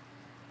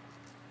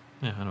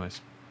 Yeah,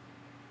 anyways.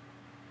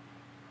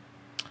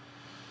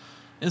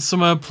 In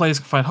summer, players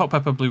can find hot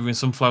pepper, blueberry, and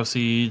sunflower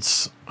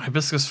seeds.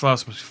 Hibiscus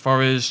flowers must be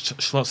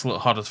foraged. Shallots a little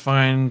harder to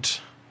find.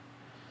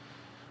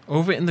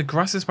 Over in the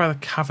grasses by the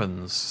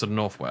caverns to the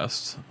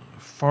northwest.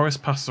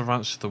 Forest past the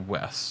ranch to the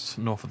west,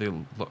 north of the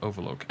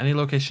overlook. Any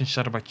location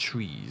shadowed by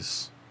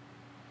trees.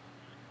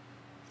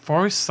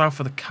 Forest south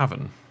of the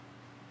cavern.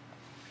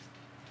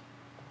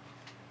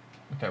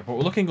 Okay, but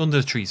we're looking under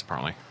the trees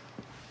apparently.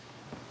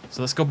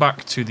 So let's go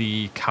back to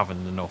the cavern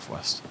in the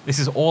northwest. This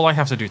is all I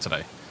have to do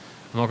today.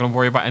 I'm not going to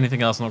worry about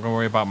anything else. I'm not going to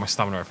worry about my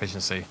stamina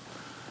efficiency.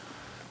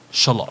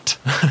 Shallot.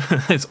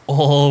 It's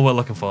all we're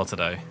looking for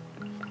today.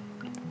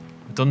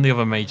 We've done the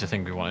other major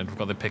thing we wanted. We've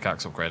got the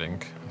pickaxe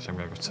upgrading, which I'm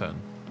going to return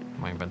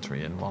my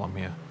inventory in while I'm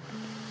here.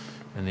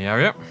 in the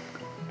area.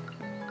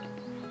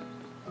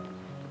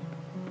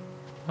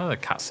 Oh, the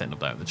cat's sitting up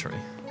there in the tree.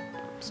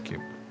 It's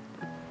cute.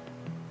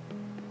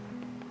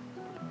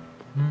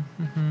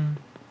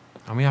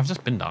 I mean, I've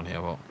just been down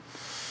here, but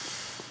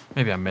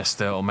maybe I missed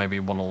it, or maybe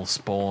one all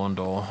spawned,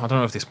 or I don't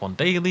know if they spawn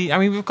daily. I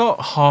mean, we've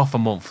got half a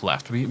month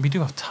left. We do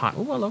have time.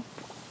 Oh, hello.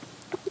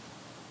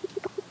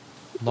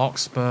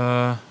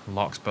 Larkspur.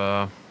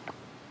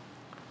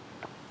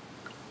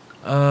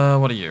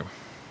 What are you?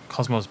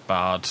 Cosmo's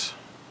bad.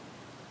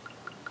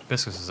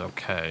 Hibiscus is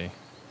okay.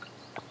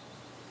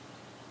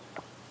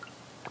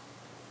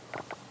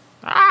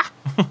 Ah!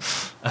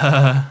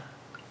 There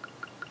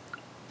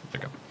we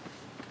go.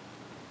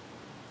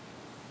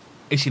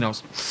 She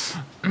knows.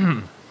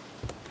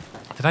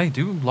 Did I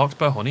do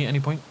Larkspur honey at any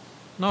point?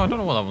 No, I don't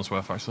know what that one's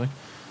worth actually.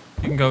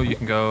 You can go, you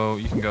can go,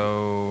 you can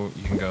go,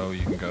 you can go,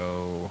 you can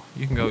go,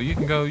 you can go, you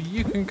can go,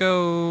 you can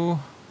go.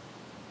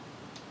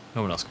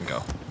 No one else can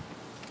go.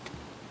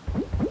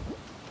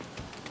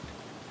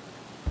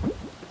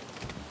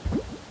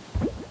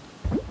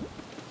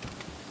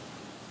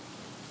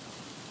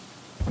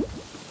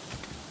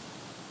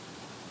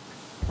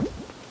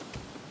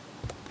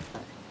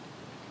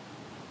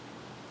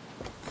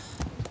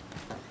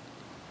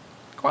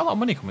 Quite a lot of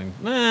money coming.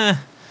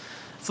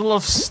 It's a lot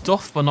of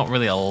stuff, but not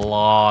really a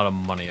lot of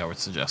money, I would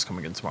suggest,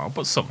 coming in tomorrow.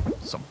 But some.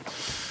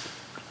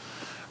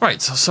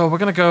 Right, so we're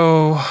going to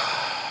go...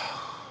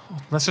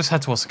 Let's just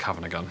head towards the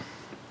cavern again.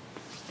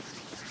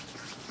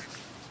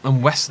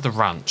 And west of the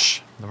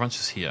ranch. The ranch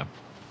is here.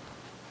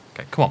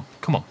 Okay, come on.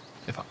 Come on.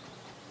 I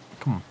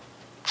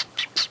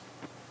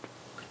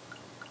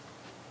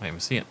didn't even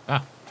see it.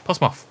 Ah, plus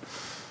them off.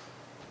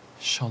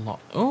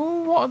 Charlotte.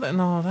 Oh, what are they?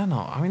 No, they're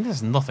not. I mean,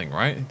 there's nothing,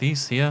 right?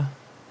 These here.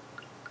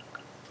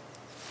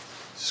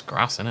 Just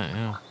grass in it,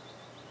 yeah.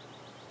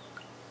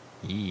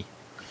 Yee.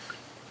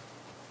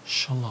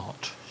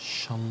 Shallot.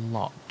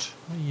 What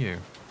are you?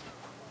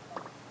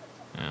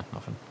 Yeah,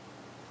 nothing.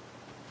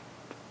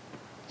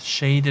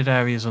 Shaded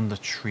areas under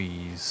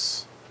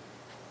trees.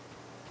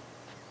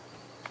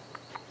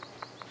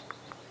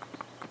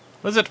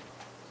 Lizard!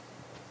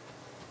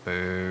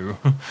 Boo.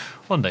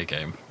 One day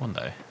game. One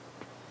day.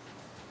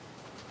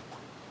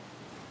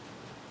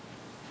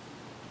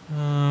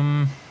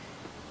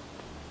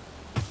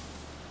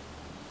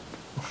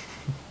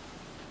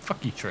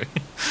 Fuck you, tree.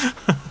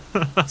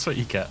 That's what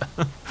you get.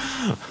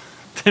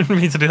 Didn't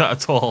mean to do that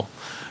at all.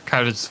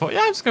 Kind of just thought,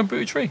 yeah, I'm just going to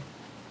boot a tree.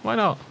 Why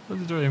not?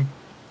 That's a dream.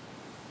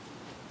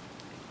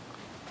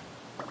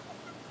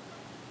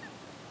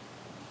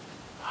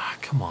 Ah,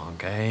 come on,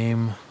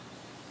 game.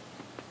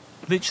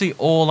 Literally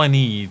all I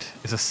need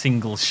is a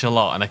single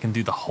shallot and I can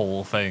do the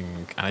whole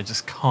thing. And I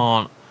just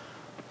can't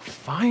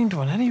find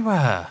one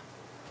anywhere.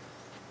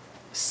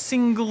 A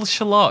single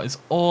shallot is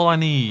all I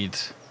need.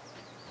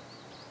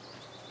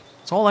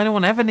 It's all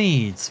anyone ever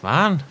needs,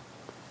 man.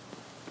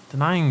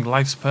 Denying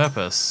life's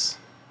purpose.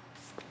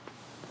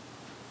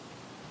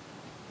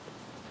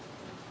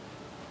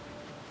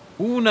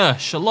 Una,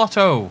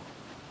 Charlotto,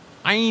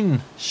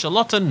 Ein,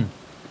 Charlotten.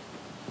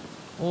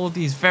 All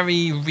these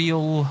very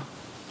real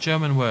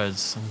German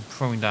words I'm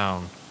throwing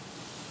down.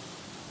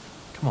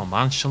 Come on,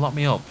 man, Charlotte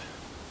me up.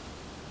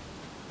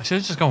 I should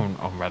have just gone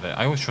on Reddit.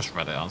 I always trust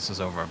Reddit answers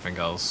over everything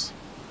else.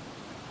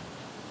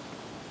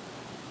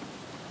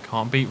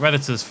 Can't beat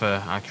Redditors for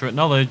accurate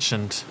knowledge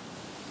and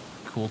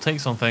cool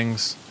takes on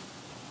things.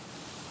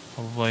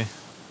 Probably.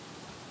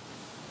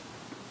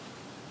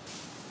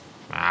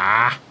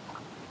 Ah!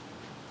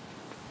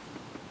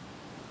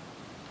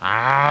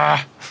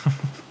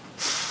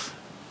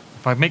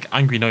 If I make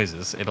angry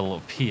noises, it'll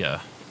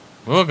appear.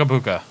 Booga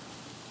booga.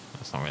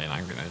 That's not really an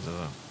angry noise, is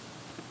it?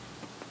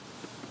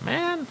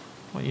 Man!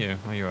 What are you?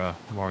 Are you a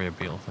warrior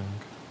beetle thing?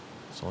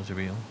 Soldier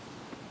beetle?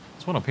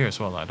 There's one up here as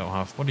well that I don't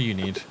have. What do you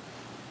need?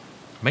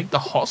 Make the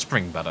hot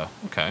spring better.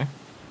 Okay.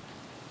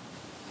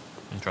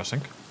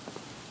 Interesting.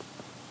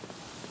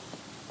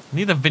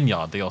 Need a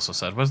vineyard, they also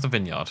said. Where's the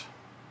vineyard?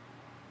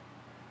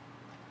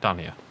 Down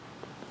here.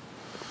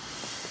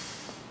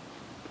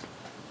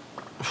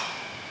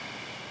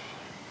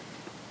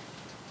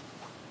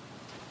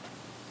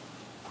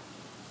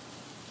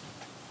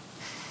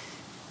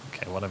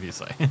 Okay, whatever you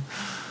say.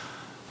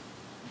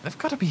 They've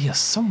got to be here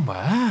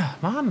somewhere.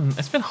 Man,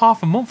 it's been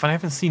half a month and I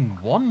haven't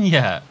seen one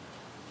yet.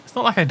 It's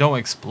not like I don't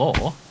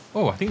explore.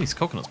 Oh, I think these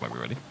coconuts might be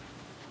ready.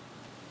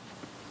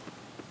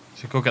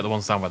 Should go get the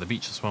ones down by the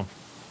beach as well.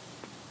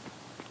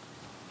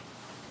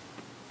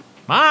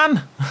 Man!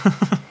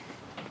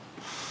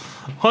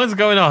 What is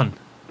going on?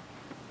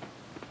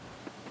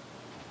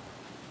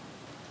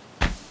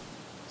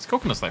 These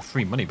coconuts like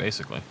free money,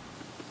 basically.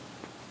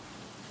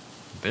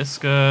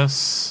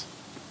 Hibiscus.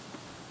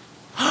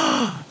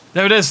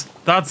 There it is.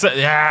 That's it.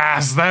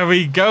 Yes, there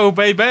we go,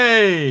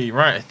 baby.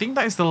 Right, I think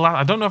that is the last.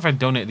 I don't know if I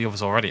donated the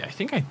others already. I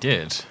think I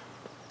did.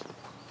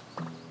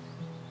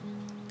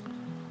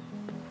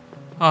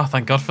 Oh,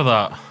 thank God for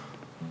that.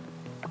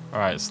 All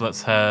right, so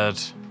let's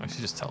head. I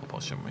should just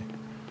teleport, shouldn't we?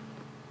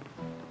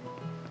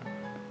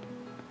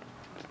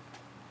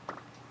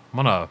 I'm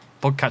on a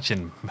bug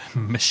catching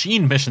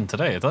machine mission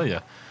today, I tell you.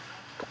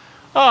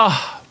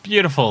 Ah,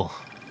 beautiful.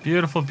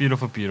 Beautiful,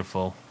 beautiful,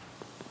 beautiful.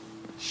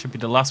 Should be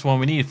the last one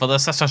we need for the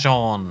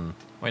session.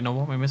 Wait, no,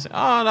 what am I missing?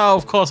 Oh, no,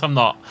 of course I'm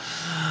not.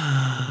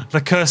 The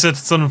cursed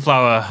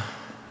sunflower.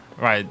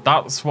 Right,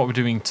 that's what we're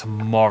doing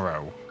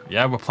tomorrow.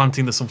 Yeah, we're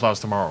planting the sunflowers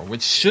tomorrow,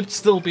 which should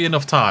still be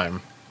enough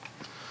time.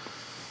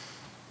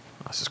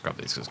 Let's just grab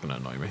these because it's going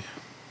to annoy me.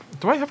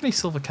 Do I have any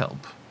silver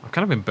kelp? I've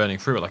kind of been burning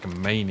through it like a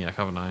maniac,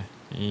 haven't I?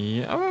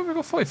 Yeah, oh, we've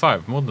got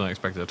 45, more than I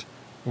expected.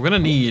 We're going to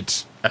need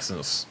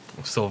essence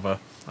of silver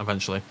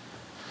eventually.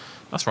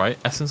 That's right,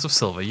 essence of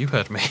silver, you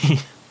heard me.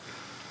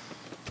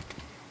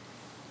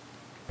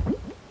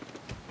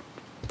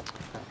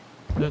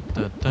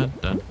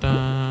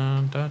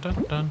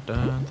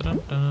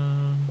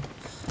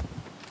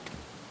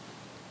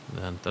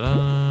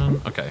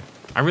 Okay,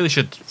 I really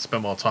should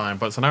spend more time,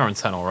 but it's an hour and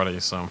 10 already,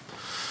 so...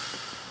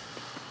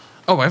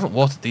 Oh, I haven't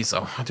watered these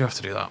though. I do have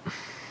to do that.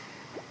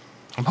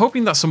 I'm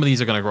hoping that some of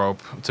these are going to grow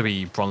up to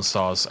be bronze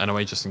stars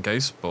anyway, just in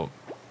case, but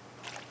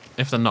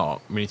if they're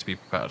not, we need to be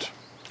prepared.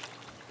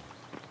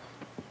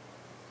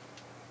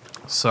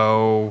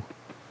 So,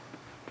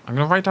 I'm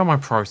going to write down my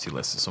priority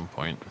list at some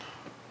point.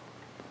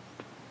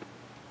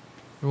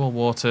 We're all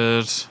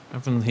watered.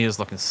 Everything here is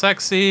looking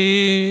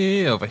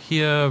sexy. Over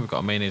here, we've got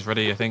our mayonnaise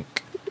ready, I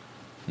think.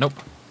 Nope.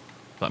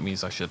 That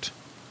means I should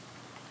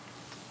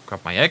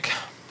grab my egg.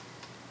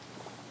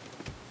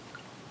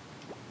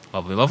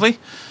 Lovely, lovely.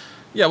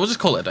 Yeah, we'll just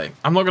call it a day.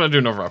 I'm not going to do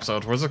another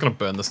episode. We're just going to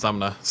burn the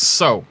stamina.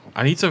 So,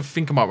 I need to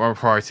think about my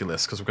priority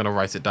list because we're going to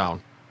write it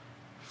down.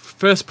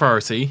 First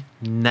priority,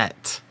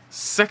 net.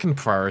 Second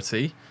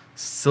priority,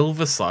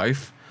 silver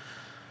scythe.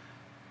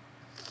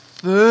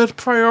 Third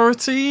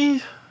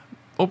priority,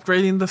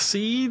 upgrading the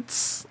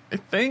seeds, I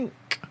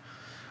think.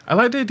 I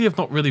like the idea of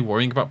not really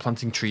worrying about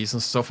planting trees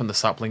and stuff and the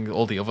sapling,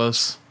 all the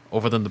others,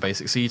 other than the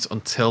basic seeds,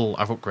 until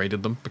I've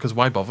upgraded them, because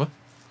why bother?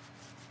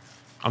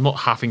 I'm not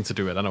having to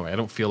do it anyway. I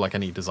don't feel like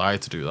any desire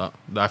to do that.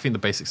 I think the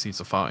basic seeds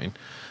are fine.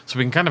 So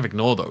we can kind of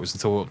ignore those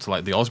until we're up to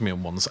like the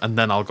osmium ones, and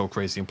then I'll go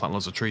crazy and plant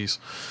loads of trees.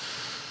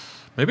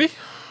 Maybe?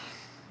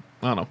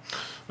 I don't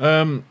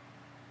know.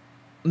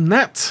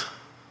 Net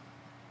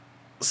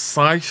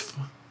scythe.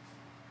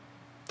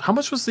 How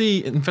much was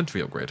the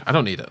inventory upgrade? I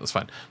don't need it. That's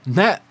fine.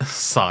 Net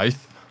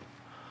scythe.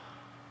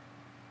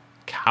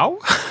 Cow?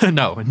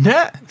 No.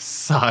 Net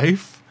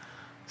scythe.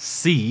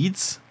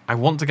 Seeds. I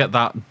want to get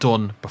that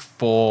done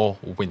before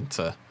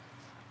winter.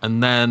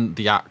 And then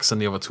the axe and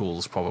the other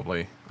tools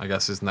probably, I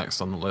guess, is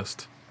next on the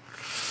list.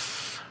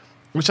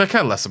 Which I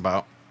care less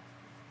about.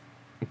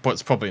 But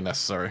it's probably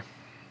necessary.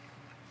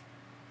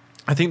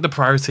 I think the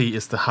priority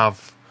is to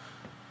have...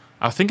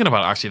 I was thinking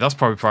about it, actually, that's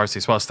probably priority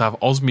as well, is to have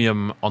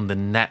osmium on the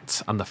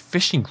net and the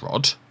fishing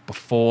rod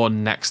before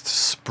next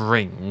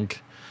spring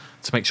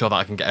to make sure that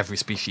I can get every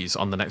species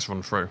on the next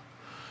run through.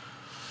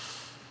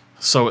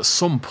 So at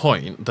some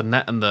point, the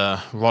net and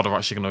the rod are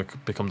actually going to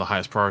become the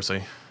highest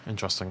priority.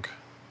 Interesting.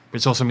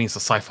 Which also means the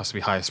scythe has to be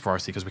highest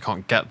priority because we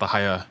can't get the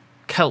higher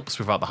kelps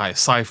without the higher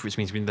scythe, which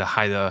means we need the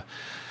higher...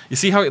 You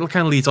see how it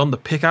kind of leads on the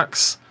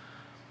pickaxe?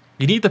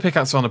 You need the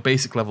pickaxe on a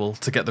basic level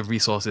to get the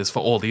resources for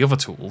all the other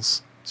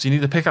tools. So you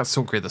need the pickaxe to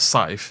upgrade the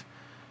scythe.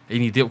 You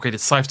need the upgraded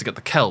scythe to get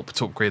the kelp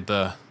to upgrade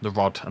the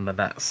rod and the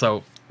net.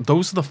 So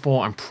those are the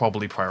four I'm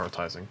probably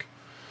prioritizing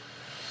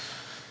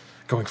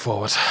going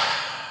forward.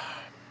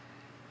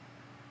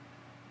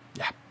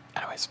 Yeah,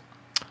 anyways.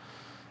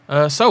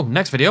 So,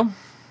 next video.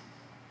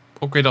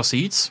 Upgrade our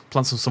seeds.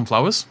 Plant some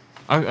sunflowers.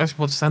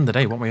 We'll just end the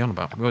day. What am I on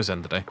about? We always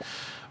end the day.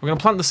 We're going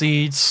to plant the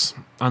seeds,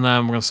 and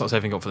then we're going to start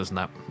saving up for this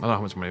net. I don't know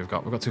how much money we've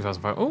got. We've got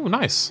 2,500. Oh,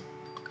 nice.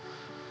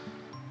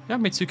 Yeah, I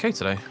made 2k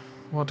today.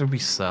 What did we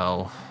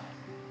sell?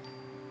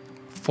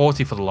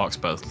 40 for the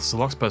larkspurs. The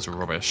larkspurs are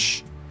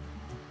rubbish.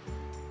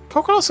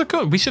 Coconuts are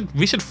good. We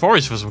should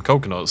forage for some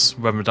coconuts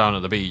when we're down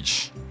at the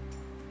beach.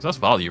 That's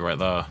value right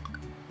there.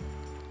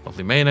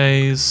 Lovely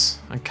mayonnaise.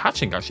 And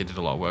catching actually did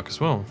a lot of work as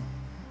well.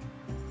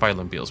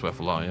 Violent beetles worth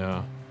a lot,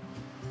 yeah.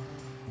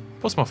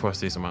 What's my first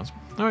decent amounts?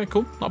 Alright,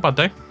 cool. Not a bad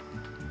day.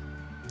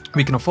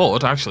 We can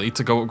afford, actually,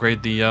 to go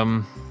upgrade the... I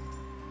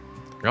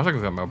have to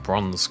go get my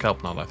bronze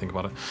kelp now that I think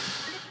about it.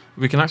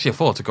 We can actually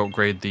afford to go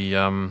upgrade the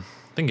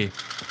thingy.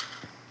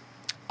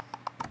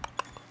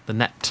 The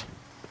net.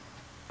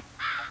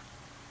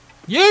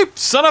 You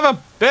son of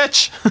a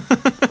bitch!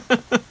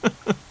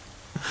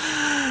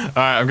 Alright,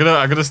 I'm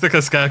gonna stick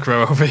a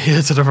scarecrow over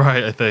here to the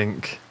right, I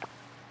think.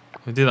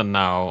 We do that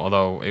now,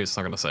 although it's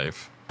not gonna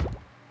save.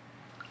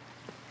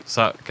 Does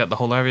that get the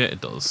whole area?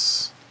 It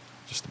does.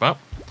 Just about.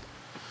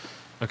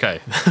 Okay.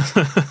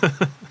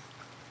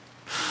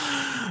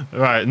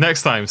 Right,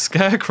 next time,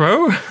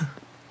 scarecrow.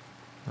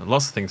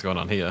 Lots of things going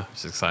on here, which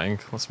is exciting.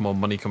 Lots more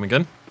money coming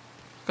in.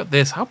 Look at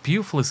this. How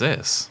beautiful is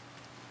this?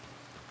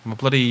 My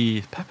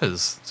bloody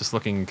peppers just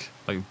looking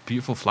like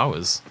beautiful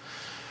flowers.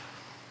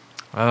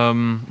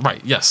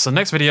 Right, yes. So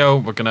next video,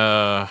 we're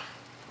gonna...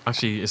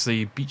 Actually, is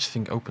the beach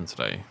thing open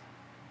today?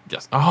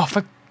 Yes. Oh,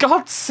 for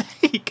God's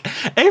sake.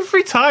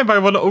 Every time I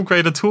want to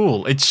upgrade a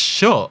tool, it's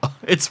shut.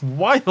 It's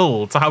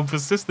wild how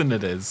persistent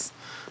it is.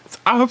 It's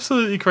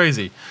absolutely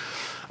crazy.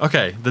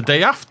 Okay, the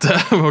day after,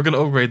 we're going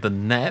to upgrade the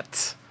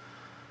net.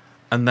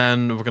 And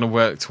then we're going to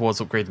work towards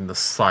upgrading the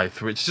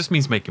scythe, which just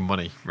means making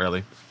money,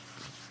 really.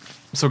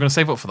 So we're going to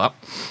save up for that.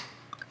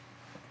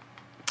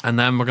 And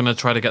then we're going to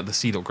try to get the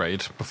seed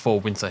upgrade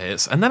before winter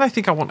hits. And then I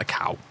think I want a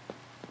cow.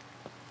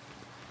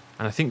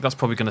 And I think that's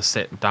probably going to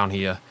sit down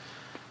here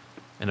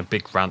in a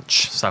big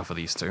ranch south of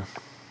these two.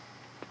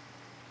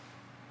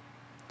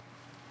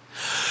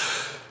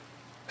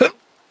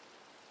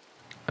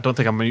 I don't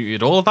think I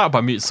muted all of that, but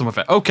I muted some of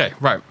it. Okay,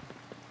 right.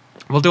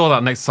 We'll do all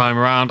that next time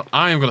around.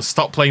 I am going to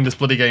stop playing this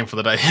bloody game for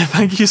the day.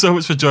 Thank you so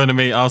much for joining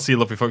me. I'll see you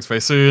lovely folks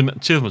very soon.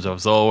 Cheers much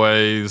as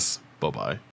always. Bye-bye.